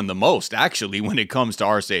they're doing the most, actually, when it comes to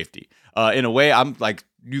our safety. In a way, I'm like,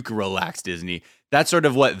 you can relax, Disney. That's sort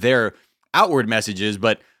of what their outward message is.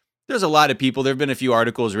 But there's a lot of people, there have been a few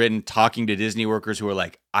articles written talking to Disney workers who are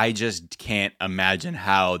like, I just can't imagine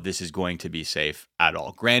how this is going to be safe at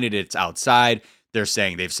all. Granted, it's outside. They're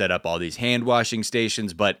saying they've set up all these hand washing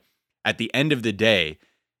stations, but at the end of the day,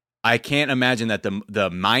 I can't imagine that the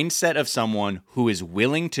mindset of someone who is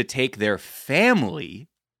willing to take their family,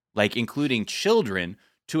 like including children,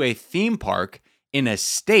 to a theme park in a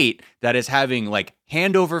state that is having like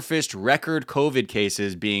hand over fist record COVID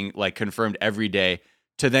cases being like confirmed every day,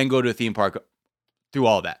 to then go to a theme park through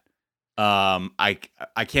all that.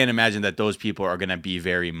 I can't imagine that those people are going to be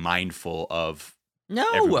very mindful of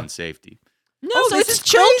everyone's safety. No, also, it's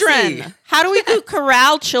children. How do we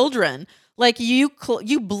corral children? Like you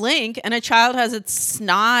blink and a child has its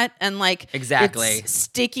snot and like its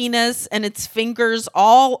stickiness and its fingers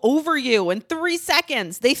all over you in 3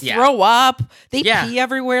 seconds. They throw up. They pee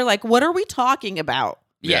everywhere. Like, what are we talking about?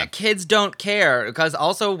 Yeah, kids don't care, because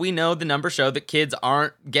also we know the numbers show that kids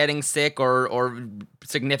aren't getting sick or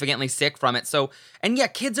significantly sick from it. So, and yeah,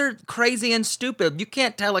 kids are crazy and stupid. You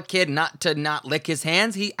can't tell a kid not to lick his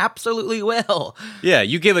hands. He absolutely will. Yeah,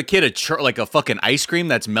 you give a kid a fucking ice cream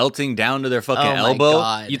that's melting down to their fucking elbow.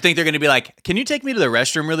 God. You think they're going to be like, can you take me to the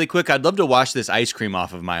restroom really quick? I'd love to wash this ice cream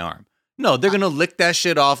off of my arm. No, they're going to lick that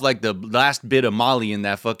shit off like the last bit of Molly in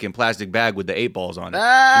that fucking plastic bag with the 8 balls on it. You know what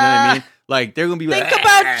I mean? Like, they're going to be like... Think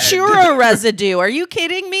about churro residue. Are you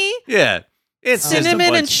kidding me? Yeah. It's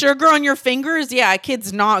cinnamon and sugar on your fingers? Yeah, a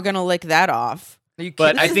kid's not going to lick that off.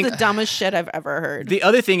 But I think the dumbest shit I've ever heard. The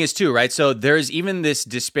other thing is too, right? So there's even this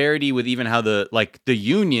disparity with even how the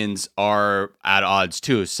unions are at odds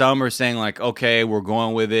too. Some are saying like, okay, we're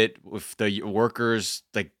going with it with the workers,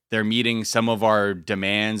 like they're meeting some of our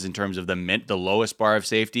demands in terms of the lowest bar of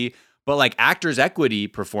safety. But like Actors Equity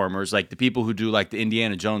performers, like the people who do like the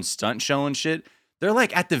Indiana Jones stunt show and shit, they're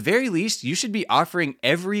like, at the very least, you should be offering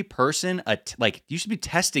every person you should be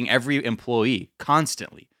testing every employee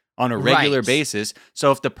constantly on a regular basis.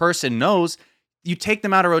 So if the person knows, you take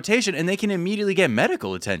them out of rotation and they can immediately get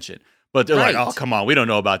medical attention. But they're like, oh, come on, we don't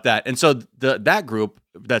know about that. And so that group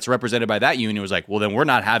that's represented by that union was like, well, then we're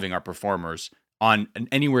not having our performers on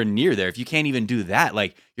anywhere near there. If you can't even do that,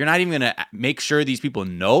 like you're not even going to make sure these people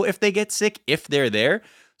know if they get sick, if they're there.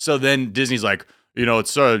 So then Disney's like, you know,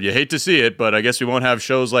 it's you hate to see it, but I guess we won't have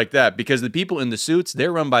shows like that, because the people in the suits,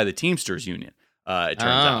 they're run by the Teamsters union. It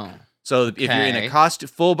turns out. So if you're in a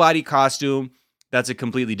full body costume, that's a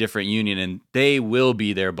completely different union, and they will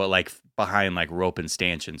be there, but like behind like rope and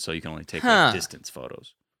stanchions, so you can only take like distance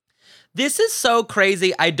photos. This is so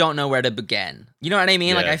crazy. I don't know where to begin. You know what I mean?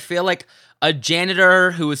 Yeah. Like I feel like a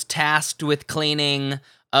janitor who was tasked with cleaning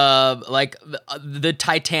the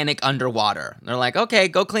Titanic underwater. They're like, okay,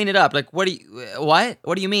 go clean it up. Like, what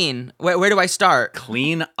do you mean? Where do I start?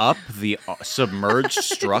 Clean up the submerged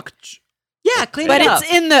structure. Yeah, clean it up. But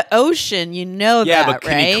it's in the ocean, you know that, but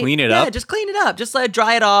can right? you clean it up? Yeah, just clean it up. Just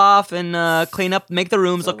dry it off and clean up, make the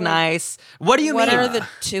rooms look nice. What do you mean? What are the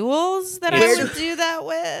tools that I would do that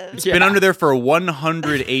with? It's been under there for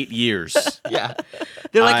 108 years. Yeah.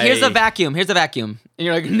 They're like, here's a vacuum. Here's a vacuum. And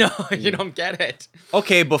you're like, no, you don't get it.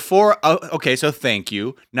 Okay, so thank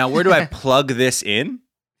you. Now, where do I plug this in?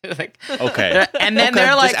 Like, okay. And then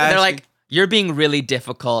they're like, you're being really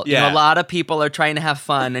difficult. Yeah. You know, a lot of people are trying to have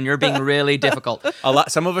fun, and you're being really difficult.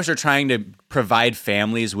 Some of us are trying to provide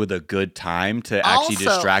families with a good time to actually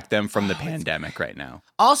distract them from the pandemic right now.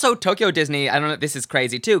 Also, Tokyo Disney, I don't know, this is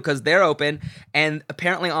crazy too, because they're open, and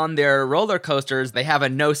apparently on their roller coasters, they have a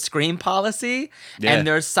no scream policy, and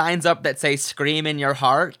there's signs up that say "scream in your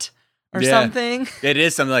heart" or something. It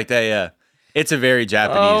is something like that, yeah. It's a very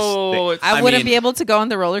Japanese thing. I wouldn't be able to go on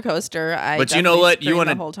the roller coaster. But you know what? You want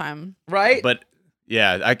the whole time, right? But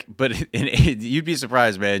yeah, you'd be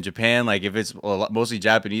surprised, man. Japan, like if it's mostly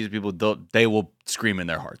Japanese people, they will scream in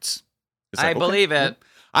their hearts. It's I believe it.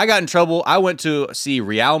 I got in trouble. I went to see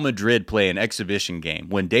Real Madrid play an exhibition game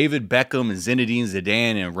when David Beckham and Zinedine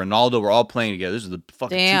Zidane and Ronaldo were all playing together. This was the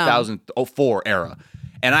fucking 2004 era.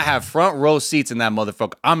 And I have front row seats in that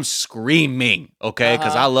motherfucker. I'm screaming, okay?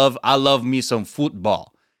 Because I love me some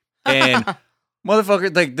football. And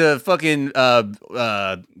motherfucker, like the fucking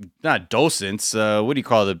not docents, what do you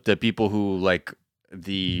call the people who like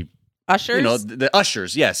the ushers? You know, the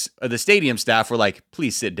ushers, yes. The stadium staff were like,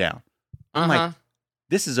 please sit down. I'm like,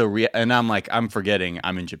 this is and I'm like, I'm forgetting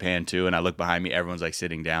I'm in Japan too. And I look behind me, everyone's like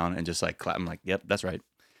sitting down and just like clap. I'm like, yep, that's right.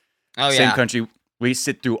 Oh, yeah. Same country. We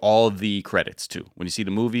sit through all of the credits too. When you see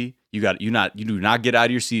the movie, you do not get out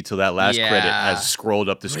of your seat till that last credit has scrolled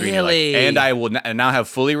up the screen. Really? And I will now have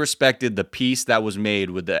fully respected the piece that was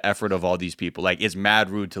made with the effort of all these people. Like, it's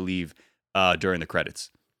mad rude to leave during the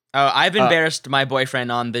credits. Oh, I've embarrassed my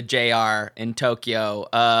boyfriend on the JR in Tokyo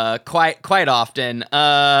quite often.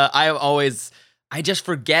 I just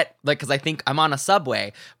forget, like, because I think I'm on a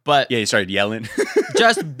subway, but yeah, you started yelling.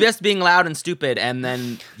 just being loud and stupid, and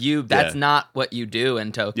then that's not what you do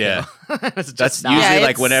in Tokyo. Yeah. That's usually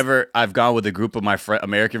like whenever I've gone with a group of my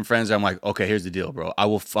American friends, I'm like, okay, here's the deal, bro. I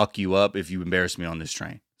will fuck you up if you embarrass me on this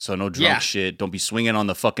train. So no drunk shit. Don't be swinging on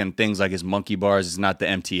the fucking things like it's monkey bars. It's not the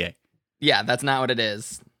MTA. Yeah, that's not what it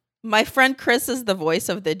is. My friend Chris is the voice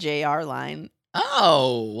of the JR line.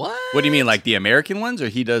 Oh, what? What do you mean, like the American ones, or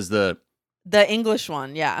he does the English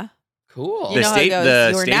one? Yeah. Cool. You know how it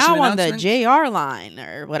goes, you're now on the JR line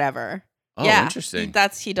or whatever. Oh, interesting.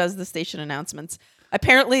 He does the station announcements.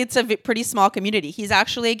 Apparently, it's a pretty small community. He's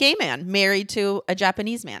actually a gay man married to a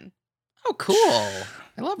Japanese man. Oh, cool.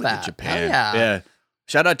 I love that. Japan. Oh, yeah. Yeah.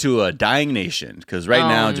 Shout out to a dying nation, because right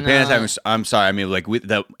now Japan is having. I'm sorry. I mean, like, with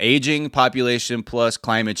the aging population plus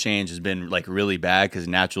climate change has been like really bad, because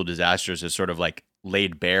natural disasters has sort of like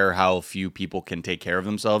laid bare how few people can take care of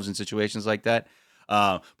themselves in situations like that.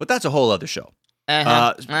 But that's a whole other show.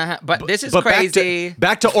 But this is crazy.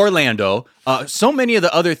 Back to Orlando. So many of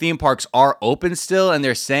the other theme parks are open still, and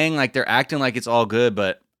they're saying like they're acting like it's all good.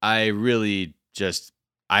 But I really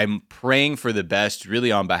I'm praying for the best,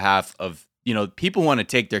 really, on behalf of, people want to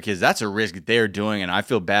take their kids. That's a risk they're doing, and I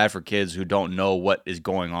feel bad for kids who don't know what is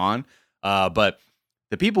going on. But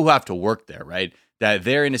the people who have to work there, right? That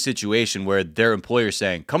they're in a situation where their employer's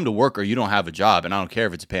saying, come to work or you don't have a job. And I don't care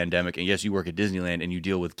if it's a pandemic. And yes, you work at Disneyland and you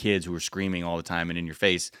deal with kids who are screaming all the time and in your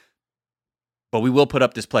face. But we will put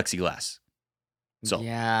up this plexiglass. So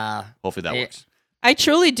yeah, hopefully that works. I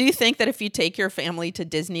truly do think that if you take your family to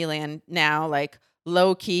Disneyland now, like,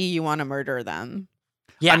 low key, you want to murder them.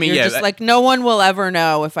 Yeah, I mean, you're just like, no one will ever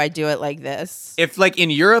know if I do it like this. If, like,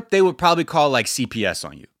 in Europe, they would probably call like CPS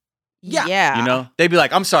on you. Yeah. They'd be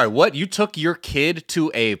like, I'm sorry, what? You took your kid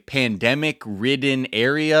to a pandemic-ridden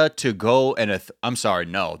area to go and I'm sorry,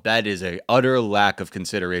 no. That is a utter lack of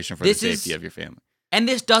consideration for the safety of your family. And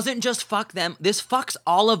this doesn't just fuck them. This fucks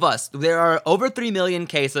all of us. There are over 3 million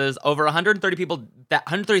cases, over 130,000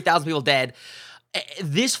 people dead.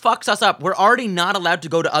 This fucks us up. We're already not allowed to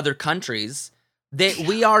go to other countries.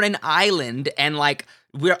 We are an island, and like,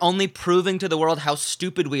 we're only proving to the world how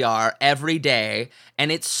stupid we are every day,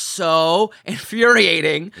 and it's so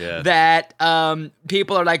infuriating that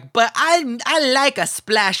people are like, but I like a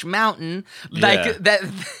Splash Mountain, like that.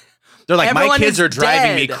 They're like, my kids are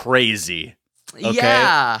driving me crazy. Okay?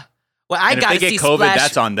 Yeah. Well, I gotta see COVID. Splash.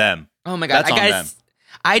 That's on them. Oh my god, that's on them.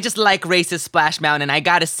 I just like racist Splash Mountain, and I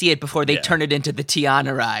gotta see it before they turn it into the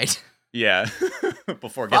Tiana ride. Yeah,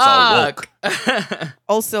 before it gets all woke.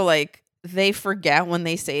 Also, like, they forget when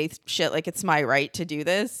they say shit like, it's my right to do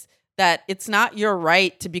this, that it's not your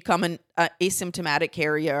right to become an asymptomatic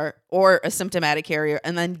carrier or a symptomatic carrier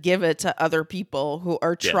and then give it to other people who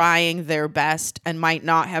are trying their best and might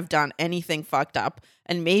not have done anything fucked up.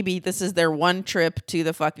 And maybe this is their one trip to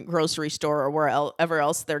the fucking grocery store or wherever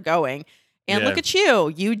else they're going. And look at you.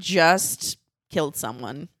 You just killed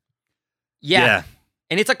someone. Yeah.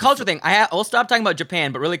 And it's a culture thing. I'll stop talking about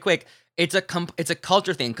Japan, but really quick, it's a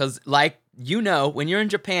culture thing, because, like, when you're in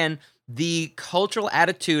Japan, the cultural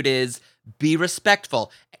attitude is be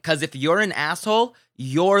respectful, because if you're an asshole,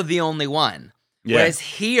 you're the only one. Yeah. Whereas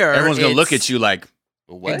here, everyone's gonna look at you like,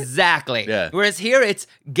 what? Exactly. Yeah. Whereas here, it's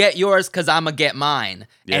get yours because I'm gonna get mine,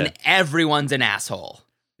 and everyone's an asshole.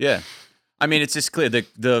 Yeah. I mean, it's just clear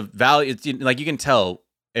the value. It's like, you can tell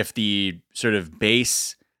if the sort of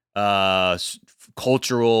base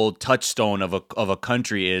cultural touchstone of a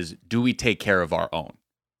country is, do we take care of our own?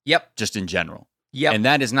 Yep. Just in general. Yep. And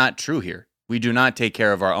that is not true here. We do not take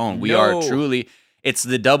care of our own. We are truly, it's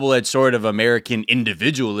the double-edged sword of American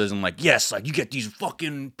individualism. Like, yes, like, you get these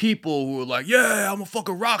fucking people who are like, yeah, I'm a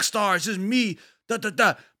fucking rock star. It's just me.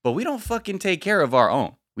 But we don't fucking take care of our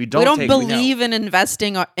own. We don't believe in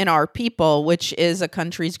investing in our people, which is a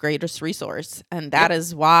country's greatest resource. And that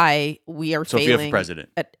is why we are failing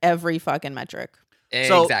at every fucking metric.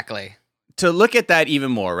 Exactly. So, to look at that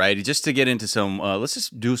even more, right? Just to get into some, let's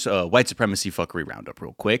just do a white supremacy fuckery roundup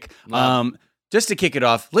real quick. Just to kick it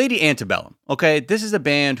off, Lady Antebellum. Okay, this is a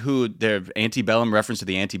band who their antebellum reference to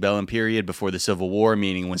the antebellum period before the Civil War,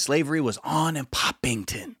 meaning when slavery was on and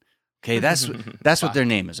poppington. Okay, that's what their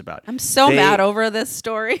name is about. I'm so mad over this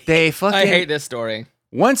story. I hate this story.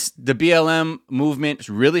 Once the BLM movement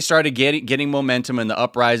really started getting momentum and the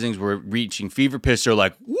uprisings were reaching fever pitch, they're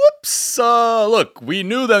like, whoops, look, we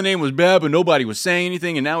knew that name was bad, but nobody was saying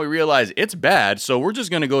anything, and now we realize it's bad, so we're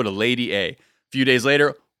just going to go to Lady A. A few days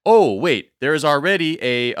later, oh, wait, there is already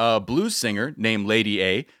a blues singer named Lady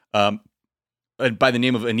A by the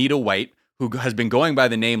name of Anita White, who has been going by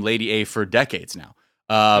the name Lady A for decades now.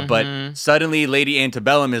 But suddenly Lady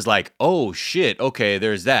Antebellum is like, oh, shit, okay,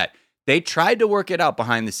 there's that. They tried to work it out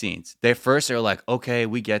behind the scenes. They were like, okay,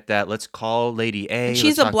 we get that. Let's call Lady A. And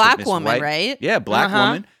she's a black woman, White. right? Yeah, black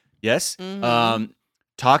woman. Yes.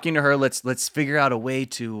 Talking to her, let's figure out a way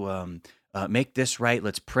to make this right.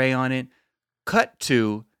 Let's pray on it. Cut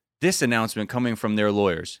to this announcement coming from their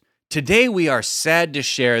lawyers. Today, we are sad to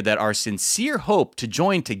share that our sincere hope to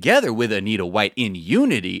join together with Anita White in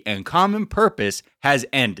unity and common purpose has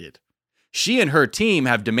ended. She and her team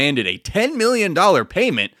have demanded a $10 million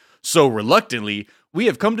payment, so reluctantly, we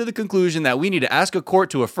have come to the conclusion that we need to ask a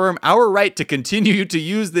court to affirm our right to continue to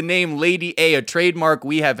use the name Lady A trademark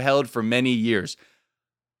we have held for many years.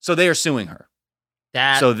 So they are suing her.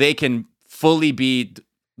 So they can fully be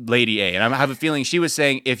Lady A. And I have a feeling she was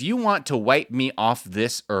saying, if you want to wipe me off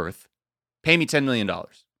this earth, pay me $10 million.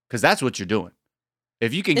 Because that's what you're doing.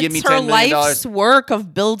 If you can give me $10 million. It's her life's work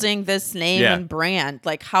of building this name and brand.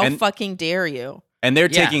 Like, how fucking dare you? And they're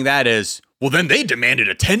taking that as, well, then they demanded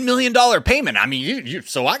a $10 million payment. I mean,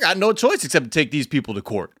 so I got no choice except to take these people to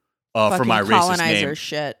court for my racist name.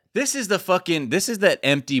 Shit. This is that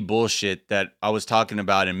empty bullshit that I was talking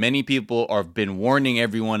about, and many people have been warning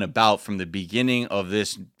everyone about from the beginning of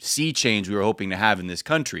this sea change we were hoping to have in this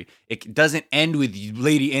country. It doesn't end with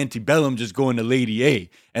Lady Antebellum just going to Lady A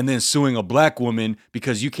and then suing a black woman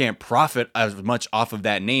because you can't profit as much off of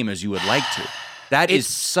that name as you would like to. That is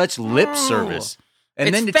such lip service. And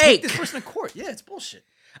it's then to fake. take this person to court, it's bullshit.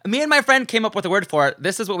 Me and my friend came up with a word for it.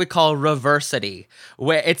 This is what we call reversity,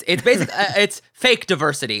 where it's basically it's fake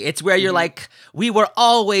diversity. It's where you're like,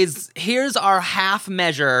 here's our half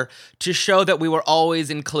measure to show that we were always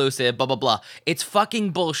inclusive, blah, blah, blah. It's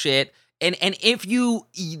fucking bullshit. And if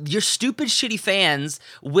your stupid shitty fans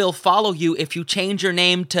will follow you if you change your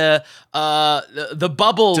name to the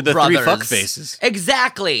Bubble to the Brothers. Three Fuck Faces.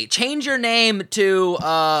 Exactly. Change your name to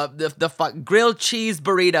the grilled cheese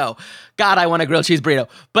burrito. God, I want a grilled cheese burrito.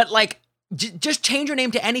 But like, just change your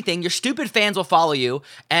name to anything. Your stupid fans will follow you.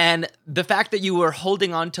 And the fact that you were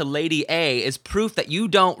holding on to Lady A is proof that you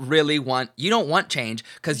don't want change,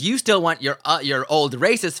 because you still want your old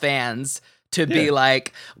racist fans to be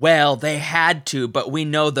like, well, they had to, but we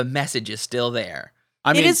know the message is still there.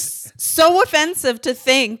 I mean, it is so offensive to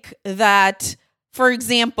think that, for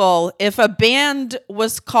example, if a band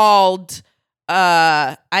was called,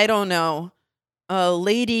 I don't know,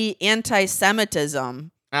 Lady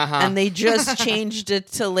Anti-Semitism, and they just changed it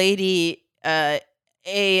to Lady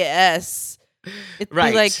AS, it'd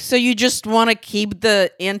be like, so you just want to keep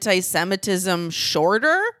the anti-Semitism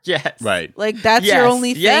shorter? Yes. Right. Like, that's your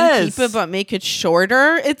only thing? Keep it, but make it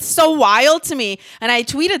shorter? It's so wild to me. And I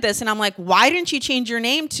tweeted this, and I'm like, why didn't you change your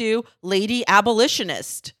name to Lady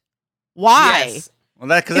Abolitionist? Why? Yes. Well,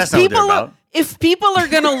 because that's not what they're about. If people are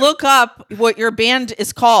going to look up what your band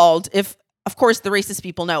is called, of course, the racist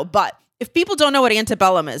people know, but if people don't know what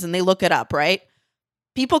antebellum is and they look it up, right?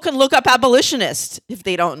 People can look up abolitionist if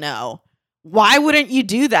they don't know. Why wouldn't you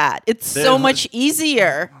do that? It's so much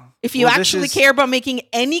easier if you actually care about making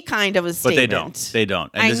any kind of a statement. But they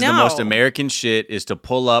don't. And this is the most American shit, is to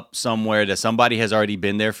pull up somewhere that somebody has already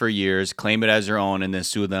been there for years, claim it as their own, and then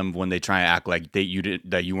sue them when they try and act like that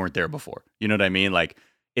you weren't there before. You know what I mean? Like,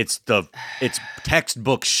 it's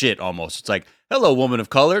textbook shit almost. It's like, hello, woman of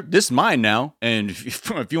color, this is mine now, and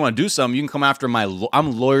if you want to do something, you can come after I'm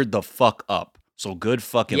lawyered the fuck up. So good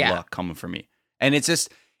fucking luck coming for me. And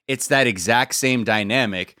it's that exact same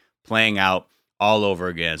dynamic playing out all over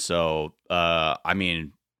again. So, I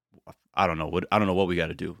mean, I don't know what we got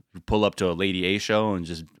to do. Pull up to a Lady A show and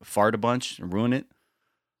just fart a bunch and ruin it.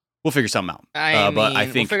 We'll figure something out. But I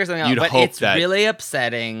think we'll figure something out. But it's really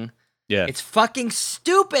upsetting. Yeah, it's fucking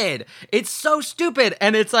stupid. It's so stupid,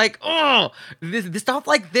 and it's like, oh, this stuff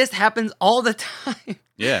like this happens all the time.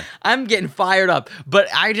 Yeah, I'm getting fired up, but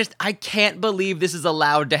I can't believe this is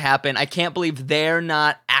allowed to happen. I can't believe they're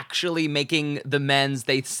not actually making the amends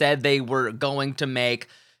they said they were going to make.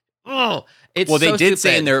 Oh, it's they did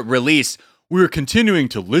say in their release, we're continuing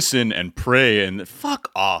to listen and pray, and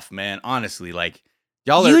fuck off, man. Honestly, like.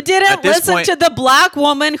 You didn't listen to the black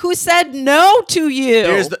woman who said no to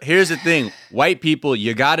you. Here's the thing. White people,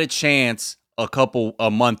 you got a chance a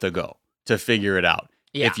month ago to figure it out.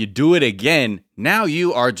 Yeah. If you do it again, now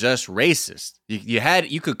you are just racist.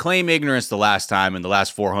 You could claim ignorance the last time in the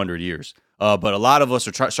last 400 years. But a lot of us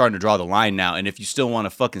are starting to draw the line now. And if you still want to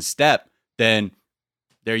fucking step, then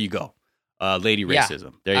there you go. Lady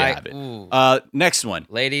racism. There you have it. Next one.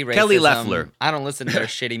 Lady racism. Kelly Loeffler. I don't listen to their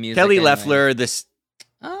shitty music. Kelly anyway.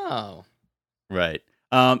 Loeffler. Right.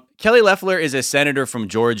 Kelly Loeffler is a senator from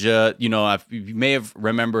Georgia. You know, you may have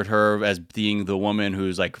remembered her as being the woman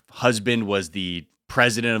whose like husband was the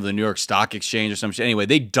president of the New York Stock Exchange or some shit. Anyway,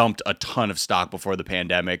 they dumped a ton of stock before the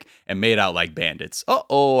pandemic and made out like bandits. I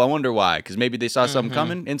wonder why. Because maybe they saw something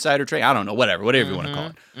coming, insider trade. I don't know. Whatever you want to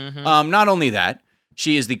call it. Not only that,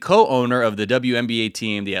 she is the co-owner of the WNBA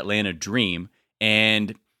team, the Atlanta Dream.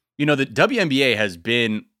 And, you know, the WNBA has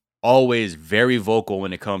been always very vocal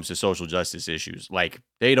when it comes to social justice issues. Like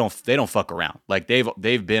they don't fuck around. Like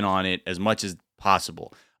they've been on it as much as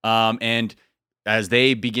possible. And as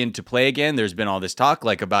they begin to play again, there's been all this talk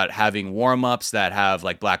like about having warm-ups that have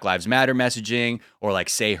like Black Lives Matter messaging or like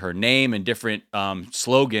say her name and different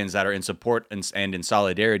slogans that are in support and in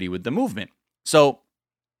solidarity with the movement. So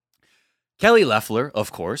Kelly Loeffler,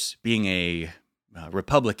 of course, being a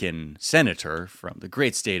Republican senator from the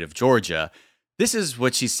great state of Georgia, this is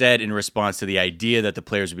what she said in response to the idea that the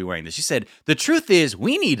players would be wearing this. She said, "The truth is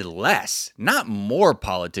we need less, not more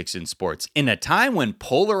politics in sports. In a time when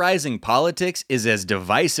polarizing politics is as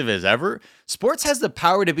divisive as ever, sports has the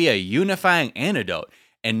power to be a unifying antidote.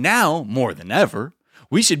 And now, more than ever,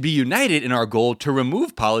 we should be united in our goal to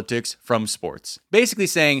remove politics from sports." Basically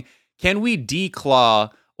saying, can we declaw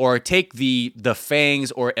or take the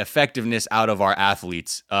fangs or effectiveness out of our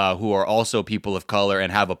athletes who are also people of color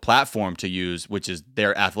and have a platform to use, which is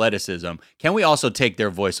their athleticism? Can we also take their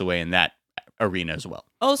voice away in that arena as well?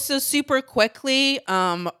 Also, super quickly,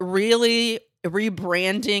 really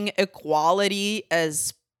rebranding equality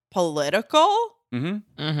as political.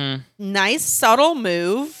 Nice, subtle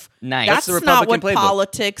move. Nice. That's not what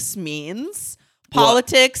politics means.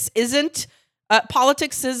 Politics isn't.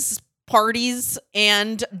 Politics is parties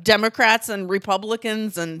and Democrats and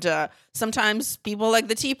Republicans and sometimes people like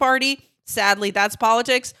the Tea Party. Sadly, that's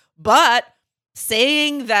politics. But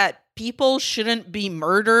saying that people shouldn't be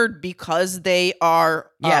murdered because they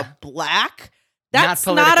are black, that's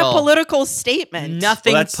not a political statement.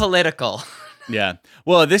 Nothing political. Yeah.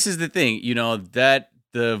 Well, this is the thing, you know, that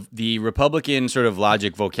the Republican sort of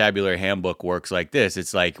logic vocabulary handbook works like this.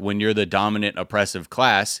 It's like when you're the dominant oppressive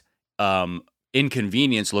class,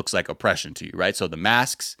 inconvenience looks like oppression to you, right? So the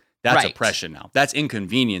masks, that's oppression now. That's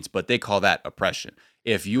inconvenience, but they call that oppression.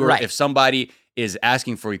 If if somebody is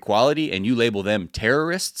asking for equality and you label them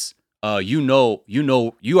terrorists, you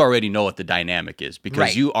already know what the dynamic is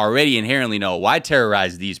because you already inherently know why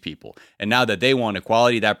terrorize these people. And now that they want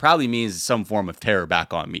equality, that probably means some form of terror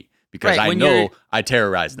back on me because I know I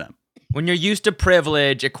terrorize them. When you're used to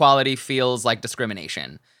privilege, equality feels like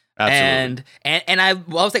discrimination. Absolutely. And I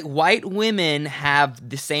was like, white women have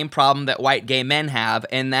the same problem that white gay men have,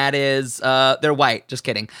 and that is they're white. Just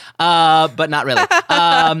kidding, but not really.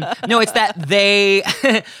 No, it's that they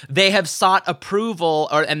have sought approval,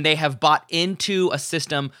 and they have bought into a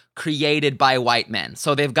system created by white men.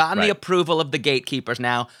 So they've gotten the approval of the gatekeepers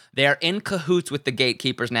now. They're in cahoots with the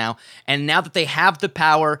gatekeepers now. And now that they have the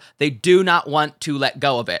power, they do not want to let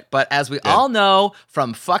go of it. But as we all know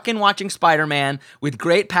from fucking watching Spider-Man, with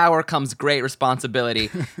great power comes great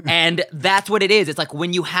responsibility. And that's what it is. It's like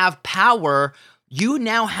when you have power, you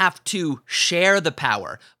now have to share the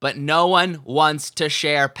power, but no one wants to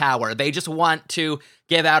share power. They just want to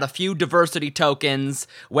give out a few diversity tokens,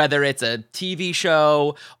 whether it's a TV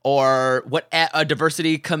show or a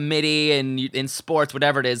diversity committee in sports,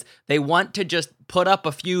 whatever it is. They want to just put up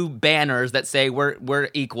a few banners that say we're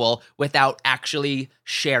equal without actually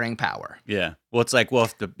sharing power. Yeah. Well, it's like,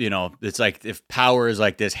 it's like if power is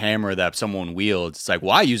like this hammer that someone wields, it's like,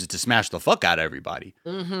 well, I use it to smash the fuck out of everybody.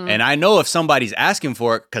 And I know if somebody's asking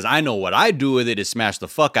for it, because I know what I do with it is smash the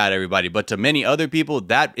fuck out of everybody. But to many other people,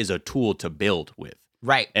 that is a tool to build with.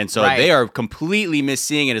 Right. And so they are completely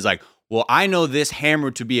misseeing it as like, well, I know this hammer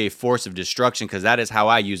to be a force of destruction because that is how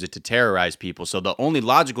I use it to terrorize people. So the only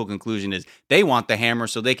logical conclusion is they want the hammer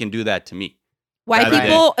so they can do that to me. White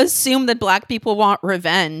people assume that black people want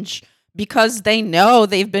revenge because they know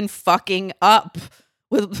they've been fucking up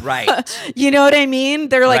with you know what I mean?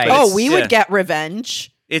 They're like, we would get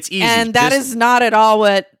revenge. It's easy. And that is not at all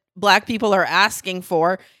what black people are asking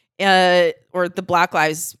for, or the Black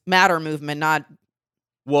Lives Matter movement, not.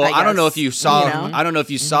 Well, I don't know if you saw. I don't know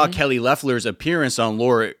if you saw Kelly Loeffler's appearance on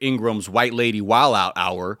Laura Ingram's White Lady Wild Out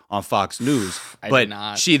Hour on Fox News,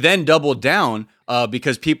 but she then doubled down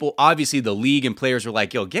because people, obviously the league and players were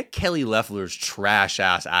like, yo, get Kelly Loeffler's trash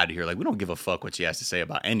ass out of here. Like, we don't give a fuck what she has to say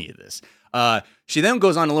about any of this. She then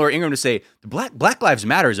goes on to Laura Ingraham to say, the Black Lives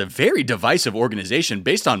Matter is a very divisive organization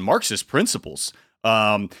based on Marxist principles.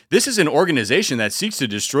 This is an organization that seeks to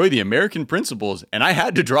destroy the American principles, and I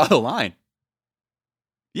had to draw the line.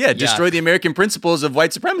 Yeah, destroy the American principles of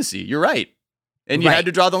white supremacy. You're right. And you had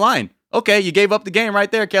to draw the line. Okay, you gave up the game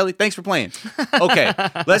right there, Kelly. Thanks for playing. Okay,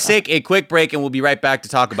 let's take a quick break, and we'll be right back to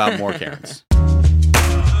talk about more Karens.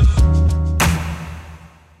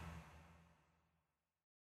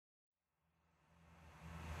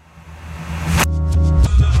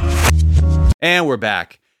 And we're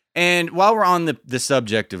back. And while we're on the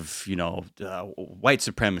subject of, white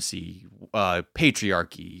supremacy,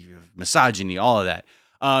 patriarchy, misogyny, all of that,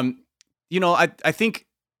 I think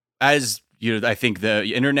I think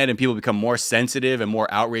the internet and people become more sensitive and more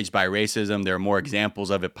outraged by racism. There are more examples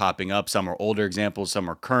of it popping up. Some are older examples, some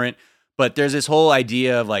are current. But there's this whole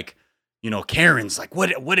idea of Karen's like,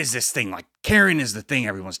 what is this thing? Like, Karen is the thing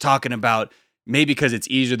everyone's talking about. Maybe because it's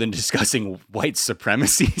easier than discussing white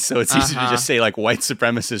supremacy. So it's easier to just say white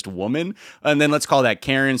supremacist woman. And then let's call that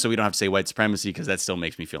Karen so we don't have to say white supremacy because that still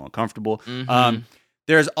makes me feel uncomfortable. Mm-hmm.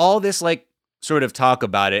 There's all this sort of talk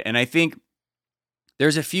about it. And I think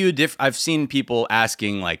there's a few I've seen people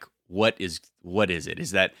asking what is it?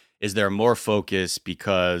 Is there more focus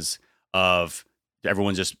because of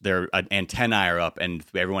everyone's just their antennae are up and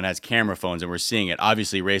everyone has camera phones and we're seeing it?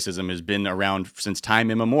 Obviously racism has been around since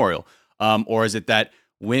time immemorial. Or is it that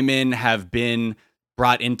women have been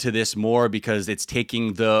brought into this more because it's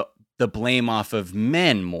taking the blame off of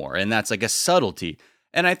men more, and that's like a subtlety?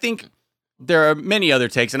 And I think there are many other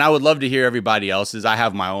takes, and I would love to hear everybody else's. I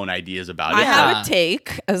have my own ideas about it. I have a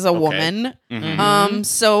take as a woman. Mm-hmm.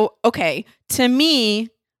 To me,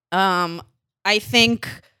 I think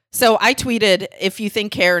so. I tweeted, if you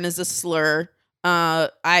think Karen is a slur,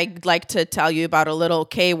 I'd like to tell you about a little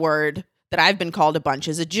K word that I've been called a bunch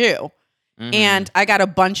as a Jew. Mm-hmm. And I got a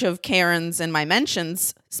bunch of Karens in my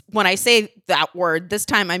mentions. When I say that word, this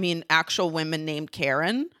time I mean actual women named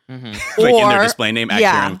Karen. Mm-hmm. Like in their display name,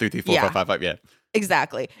 Karen 33455. Yeah,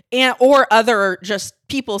 exactly. Or other just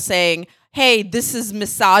people saying, hey, this is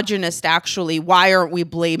misogynist, actually. Why aren't we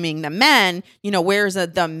blaming the men? Where's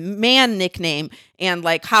the man nickname? And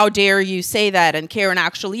how dare you say that? And Karen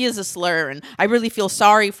actually is a slur. And I really feel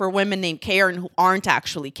sorry for women named Karen who aren't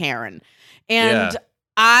actually Karen. And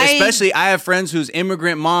I have friends whose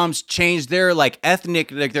immigrant moms changed their ethnic,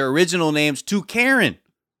 their original names to Karen.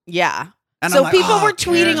 Yeah. And so people were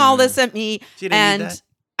tweeting Karen. All this at me, and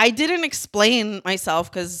I didn't explain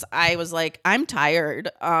myself because I was like, I'm tired.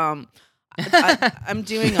 I'm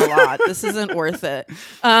doing a lot. This isn't worth it.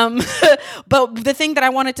 But the thing that I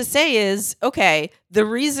wanted to say is, okay, the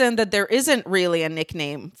reason that there isn't really a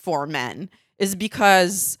nickname for men is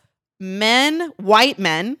because white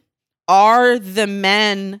men, are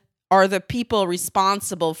the people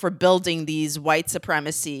responsible for building these white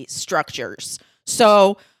supremacy structures.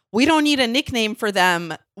 So we don't need a nickname for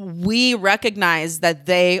them. We recognize that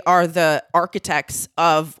they are the architects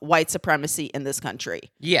of white supremacy in this country.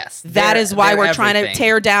 Yes. That is why we're trying to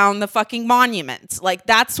tear down the fucking monuments.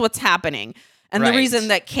 That's what's happening. And the reason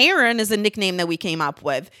that Karen is a nickname that we came up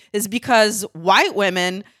with is because white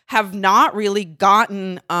women have not really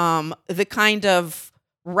gotten the kind of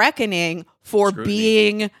reckoning for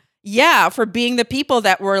being the people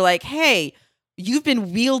that were like, hey, you've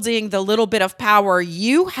been wielding the little bit of power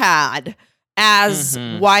you had as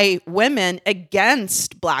white women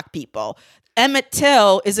against black people. Emmett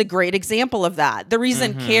Till is a great example of that. The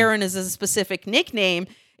reason Karen is a specific nickname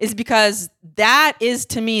is because that is,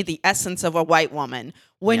 to me, the essence of a white woman.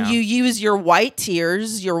 When you use your white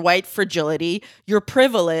tears, your white fragility, your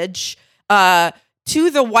privilege,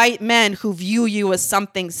 to the white men who view you as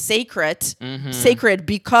something sacred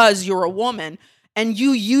because you're a woman, and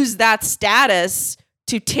you use that status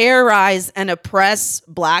to terrorize and oppress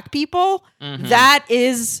black people, that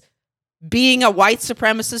is being a white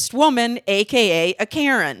supremacist woman, aka a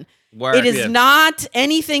Karen. It is not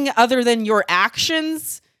anything other than your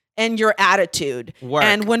actions and your attitude.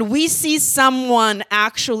 And when we see someone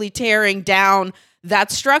actually tearing down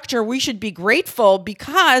that structure, we should be grateful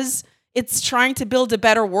because it's trying to build a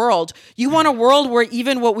better world. You want a world where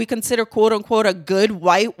even what we consider, quote unquote, a good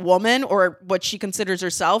white woman, or what she considers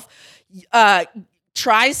herself,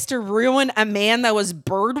 tries to ruin a man that was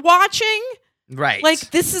bird watching? Right.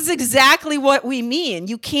 This is exactly what we mean.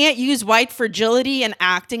 You can't use white fragility and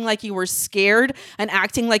acting like you were scared and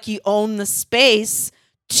acting like you own the space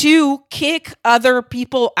to kick other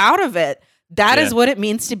people out of it. That is what it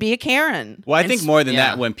means to be a Karen. Well, I think more than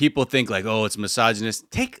that, when people think like, oh, it's misogynist,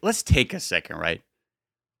 let's take a second, right?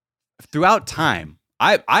 Throughout time,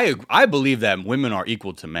 I believe that women are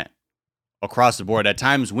equal to men across the board. At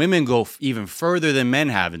times, women go even further than men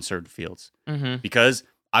have in certain fields because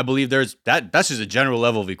I believe that's just a general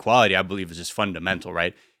level of equality. I believe is just fundamental,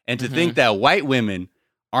 right? And to think that white women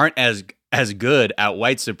aren't as good at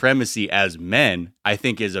white supremacy as men, I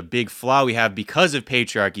think is a big flaw we have because of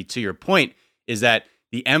patriarchy. To your point, is that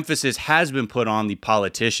the emphasis has been put on the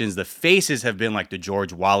politicians. The faces have been like the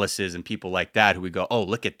George Wallaces and people like that who we go, oh,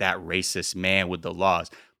 look at that racist man with the laws.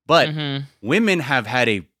 But women have had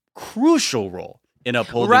a crucial role in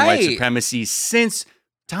upholding white supremacy since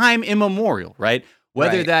time immemorial, right?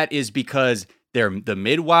 Whether that is because they're the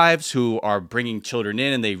midwives who are bringing children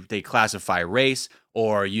in and they classify race,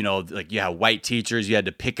 or, you know, like you have white teachers, you had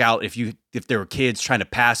to pick out if there were kids trying to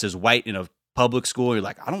pass as white in a public school, you're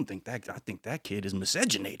like, I think that kid is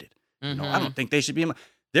miscegenated. You know, I don't think they should be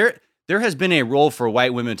there. There has been a role for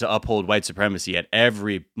white women to uphold white supremacy at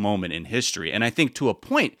every moment in history. And I think to a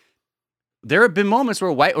point, there have been moments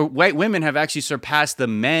where white women have actually surpassed the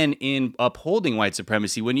men in upholding white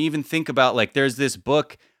supremacy. When you even think about, like, there's this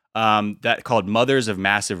book that called Mothers of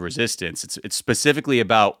Massive Resistance. It's specifically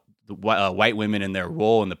about white women and their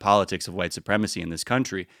role in the politics of white supremacy in this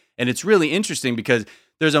country. And it's really interesting because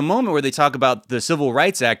there's a moment where they talk about the Civil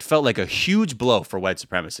Rights Act felt like a huge blow for white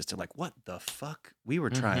supremacists. They're like, what the fuck? We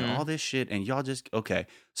were trying all this shit and y'all just, okay.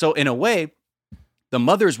 So in a way, the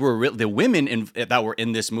mothers were, the women that were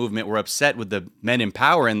in this movement were upset with the men in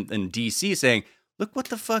power in D.C. saying, look what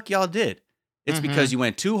the fuck y'all did. It's because you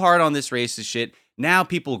went too hard on this racist shit. Now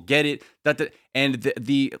people get it. And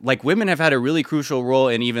like women have had a really crucial role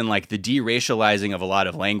in even like the deracializing of a lot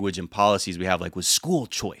of language and policies we have, like with school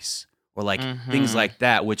choice or like things like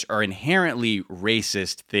that, which are inherently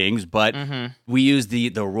racist things. But we use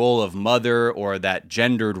the role of mother or that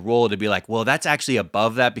gendered role to be like, well, that's actually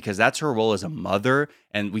above that because that's her role as a mother.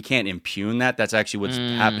 And we can't impugn that. That's actually what's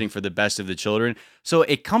happening for the best of the children. So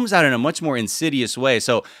it comes out in a much more insidious way.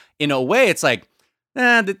 So in a way, it's like,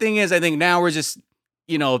 the thing is, I think now we're just,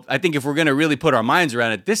 you know, I think if we're going to really put our minds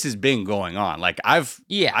around it, this has been going on. Like I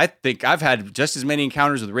think I've had just as many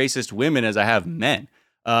encounters with racist women as I have men.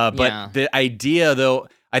 But the idea, though,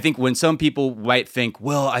 I think when some people might think,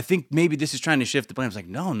 well, I think maybe this is trying to shift the blame. It's like,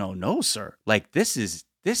 no, sir. Like this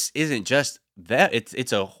isn't just that.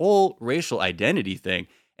 It's a whole racial identity thing.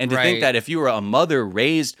 And to think that if you were a mother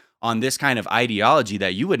raised on this kind of ideology,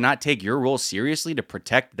 that you would not take your role seriously to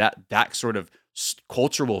protect that sort of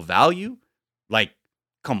cultural value, like,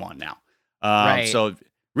 come on now. So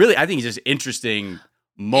really, I think it's just interesting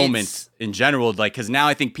moment in general, like, because now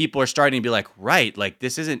I think people are starting to be like, right, like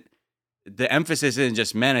this isn't, the emphasis isn't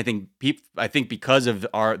just men. I think because of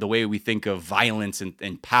the way we think of violence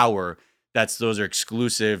and power, those are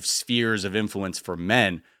exclusive spheres of influence for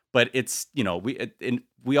men. But it's, you know,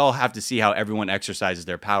 we all have to see how everyone exercises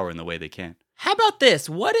their power in the way they can. How about this?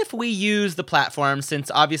 What if we use the platform,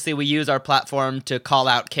 since obviously we use our platform to call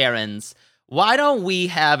out Karens, why don't we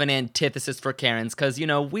have an antithesis for Karens? Because, you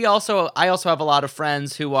know, I also have a lot of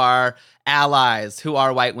friends who are allies, who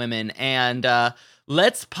are white women, and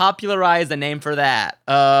let's popularize a name for that.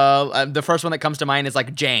 The first one that comes to mind is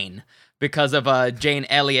like Jane, because of Jane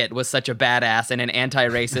Elliott was such a badass and an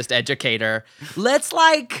anti-racist educator.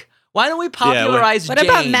 Why don't we popularize Jane? What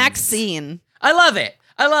about Maxine? I love it.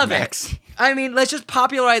 I mean, let's just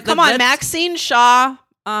popularize. Come on, Maxine Shaw,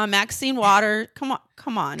 Maxine Water. Come on.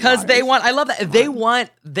 Because they want. I love that. They want.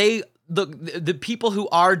 The people who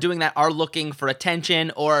are doing that are looking for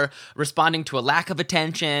attention or responding to a lack of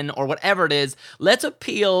attention or whatever it is. Let's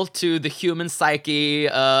appeal to the human psyche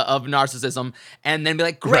of narcissism and then be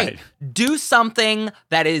like, great, do something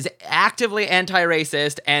that is actively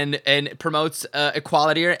anti-racist and promotes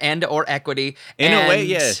equality or equity. In a way,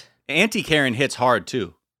 yeah. Anti-Karen hits hard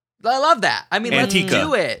too. I love that. I mean, Antica. Let's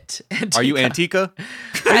do it. Antica. Are you Antica?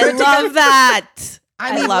 I love that.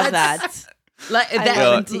 I love that.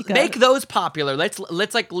 Make those popular.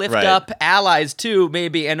 Let's like lift up allies too,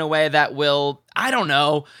 maybe in a way that will, I don't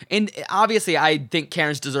know. And obviously I think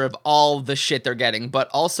Karens deserve all the shit they're getting, but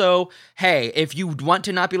also, hey, if you want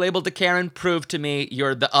to not be labeled a Karen, prove to me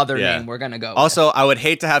you're the other name we're gonna go also with. I would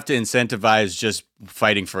hate to have to incentivize just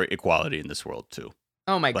fighting for equality in this world too.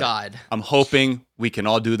 Oh my God. I'm hoping we can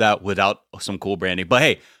all do that without some cool branding. But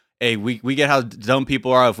hey, we get how dumb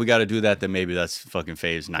people are. If we got to do that, then maybe that's fucking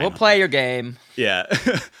phase 9. We'll play your game. Yeah.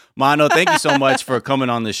 Mano, thank you so much for coming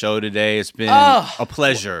on the show today. It's been a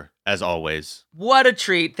pleasure, as always. What a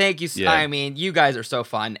treat. Thank you. Yeah. I mean, you guys are so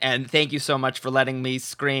fun. And thank you so much for letting me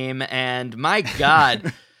scream. And my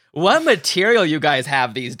God, What material you guys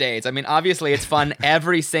have these days? I mean, obviously it's fun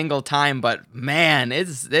every single time, but man, it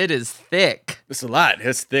is thick. It's a lot.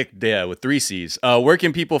 It's thick, yeah, with 3 C's. Where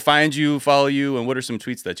can people find you, follow you, and what are some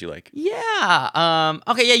tweets that you like? Yeah.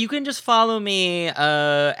 Okay, yeah, you can just follow me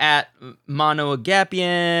at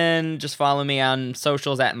Monoagapian. Just follow me on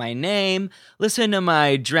socials at my name. Listen to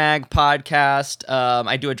my drag podcast.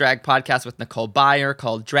 I do a drag podcast with Nicole Byer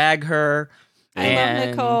called Drag Her. I love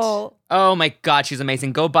Nicole. Oh my God, she's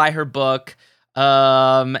amazing. Go buy her book.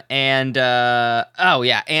 Listen to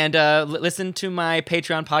my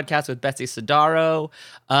Patreon podcast with Betsy Sidaro.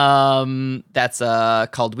 That's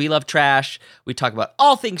called We Love Trash. We talk about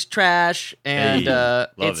all things trash, and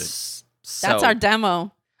That's our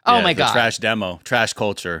demo. Oh my God, trash demo, trash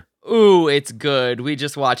culture. Ooh, it's good. We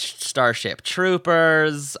just watched Starship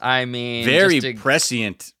Troopers. I mean, very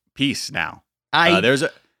prescient piece now.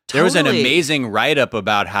 There was an amazing write-up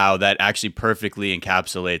about how that actually perfectly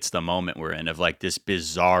encapsulates the moment we're in of like this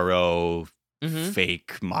bizarro,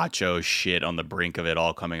 fake macho shit on the brink of it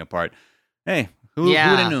all coming apart. Hey, who would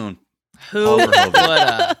have known? Who would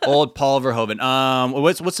have? Old Paul Verhoeven.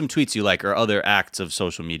 What's some tweets you like or other acts of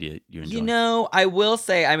social media you enjoy? You know, I will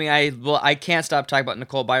say, I mean, I can't stop talking about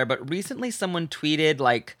Nicole Byer, but recently someone tweeted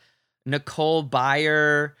like Nicole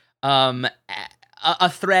Byer, a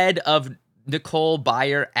thread of Nicole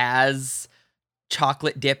Byer as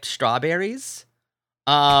chocolate dipped strawberries.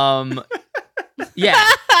 Yeah.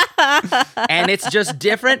 And it's just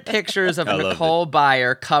different pictures of Nicole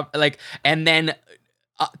Byer and then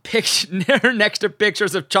picture next to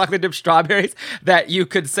pictures of chocolate dipped strawberries that you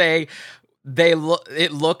could say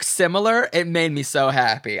it looks similar. It made me so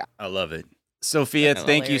happy. I love it. Sophia,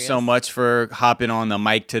 thank you so much for hopping on the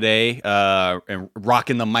mic today and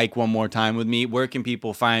rocking the mic one more time with me. Where can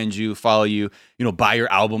people find you, follow you, buy your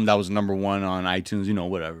album that was #1 on iTunes,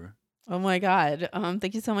 whatever. Oh my God.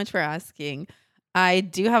 Thank you so much for asking. I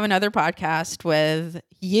do have another podcast with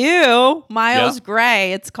you, Miles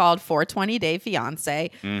Gray. It's called 420 Day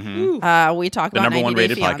Fiance. Mm-hmm. We talk the about #1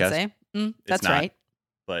 rated Fiance. podcast. That's right.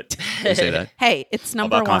 But we say that. Hey, it's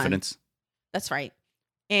number about 1. Confidence. That's right.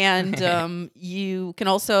 And you can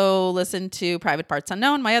also listen to Private Parts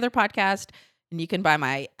Unknown, my other podcast, and you can buy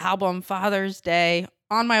my album Father's Day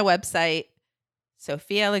on my website,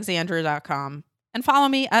 sophiaalexandra.com, and follow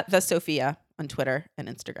me at The Sophia on Twitter and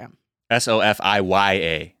Instagram.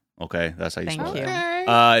 SOFIYA. Okay, that's how you spell it.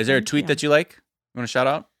 Okay. Is there a tweet that you like? You want to shout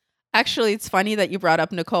out? Actually, it's funny that you brought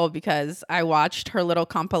up Nicole because I watched her little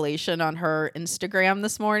compilation on her Instagram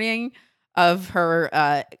this morning of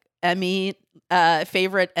her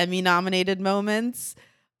favorite Emmy nominated moments.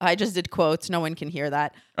 I just did quotes. No one can hear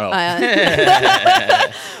that. Oh.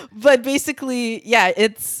 But basically, yeah,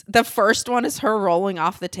 it's the first one is her rolling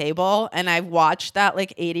off the table. And I've watched that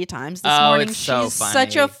like 80 times this morning. It's so She's funny.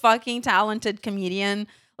 such a fucking talented comedian.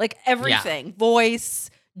 Like everything, voice,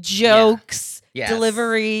 jokes,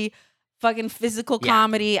 delivery, fucking physical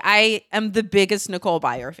comedy. I am the biggest Nicole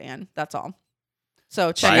Byer fan. That's all.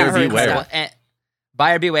 So check out her stuff.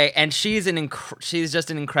 Buyer beware, and she's just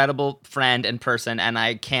an incredible friend and person, and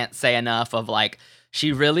I can't say enough of like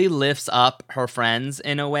she really lifts up her friends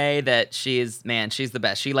in a way that she's the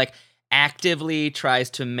best. She like actively tries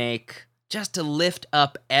to lift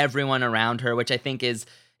up everyone around her, which I think is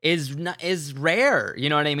rare. You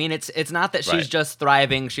know what I mean? It's not that she's just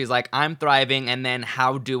thriving. She's like, I'm thriving, and then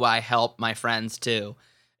how do I help my friends too?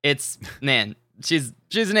 She's an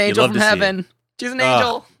angel from heaven. She's an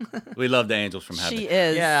angel. We love the angels from heaven. She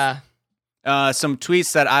is. Yeah. Some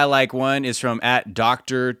tweets that I like. One is from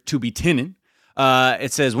 @Dr.Tubitinin.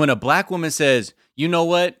 It says, when a black woman says, you know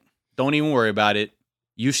what? Don't even worry about it.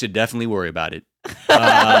 You should definitely worry about it.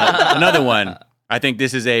 Another one. I think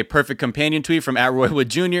this is a perfect companion tweet from @Roywood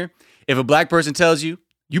Jr. If a black person tells you,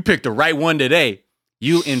 you picked the right one today,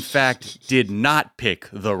 you, in fact, did not pick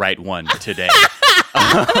the right one today.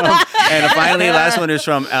 And finally, last one is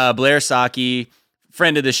from Blair Saki,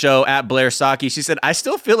 friend of the show, @Blair Saki. She said, I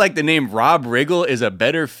still feel like the name Rob Riggle is a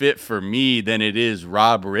better fit for me than it is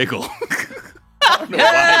Rob Riggle. I don't know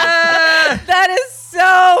why. That is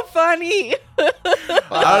so funny. I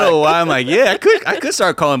don't know why. I'm like, yeah, I could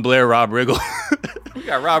start calling Blair Rob Riggle. We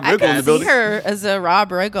got Rob Riggle in the building. I see her as a Rob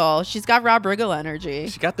Riggle. She's got Rob Riggle energy.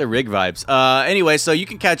 She got the rig vibes. Anyway, so you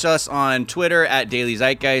can catch us on Twitter @Daily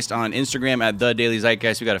Zeitgeist, on Instagram @The Daily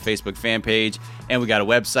Zeitgeist. We got a Facebook fan page, and we got a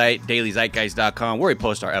website, dailyzeitgeist.com, where we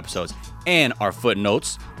post our episodes and our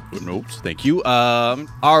footnotes. Thank you.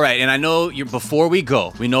 All right, and I know before we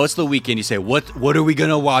go, we know it's the weekend. You say, what are we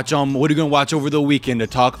gonna watch what are you gonna watch over the weekend to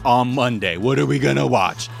talk on Monday? What are we gonna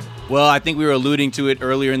watch? Well, I think we were alluding to it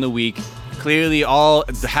earlier in the week. clearly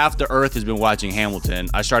half the earth has been watching Hamilton.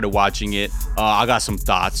 I started watching it. I got some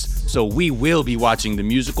thoughts. So we will be watching the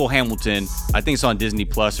musical Hamilton. I think it's on Disney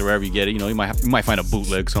Plus or wherever you get it. You know, you might find a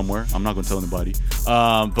bootleg somewhere. I'm not gonna tell anybody.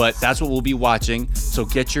 But that's what we'll be watching. So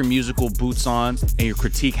get your musical boots on and your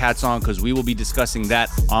critique hats on, because we will be discussing that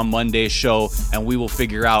on Monday's show, and we will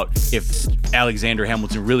figure out if Alexander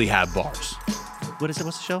Hamilton really had bars. What is it?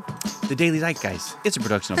 What's the show? The Daily Zeitgeist. It's a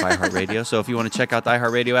production of iHeartRadio. So if you want to check out the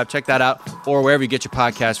iHeartRadio app, check that out, or wherever you get your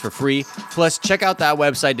podcast for free. Plus, check out that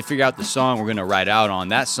website to figure out the song we're going to write out on.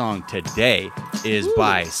 That song today is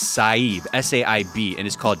by Saib, S-A-I-B, and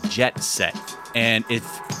it's called Jet Set. And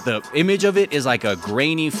the image of it is like a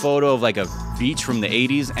grainy photo of like a beach from the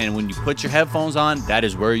 80s, and when you put your headphones on, that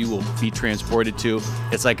is where you will be transported to.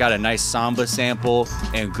 It's like got a nice samba sample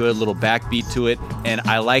and good little backbeat to it, and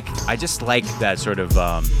I just like that sort of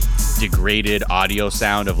degraded audio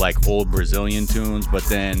sound of like old Brazilian tunes, but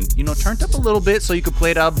then, you know, turned up a little bit so you could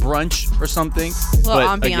play it out brunch or something. Little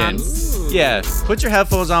ambiance. Again, yeah, put your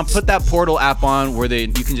headphones on, put that Portal app on where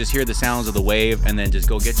you can just hear the sounds of the wave, and then just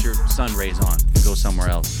go get your sun rays on. Go somewhere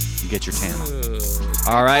else and get your tan on.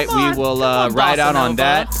 All right, we will ride out on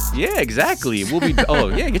that. Yeah, exactly. We'll be. Oh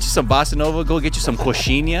yeah, get you some bossa nova. Go get you some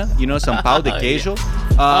coxinha. You know, some pão de queijo.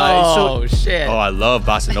 Shit. Oh, I love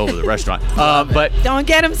bossa nova, the restaurant. But don't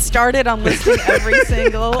get him started on listing every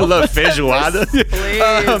single. I love feijoada.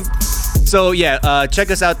 Please. So yeah, check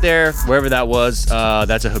us out there, wherever that was.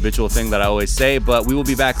 That's a habitual thing that I always say. But we will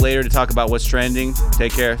be back later to talk about what's trending.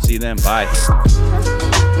 Take care. See you then. Bye.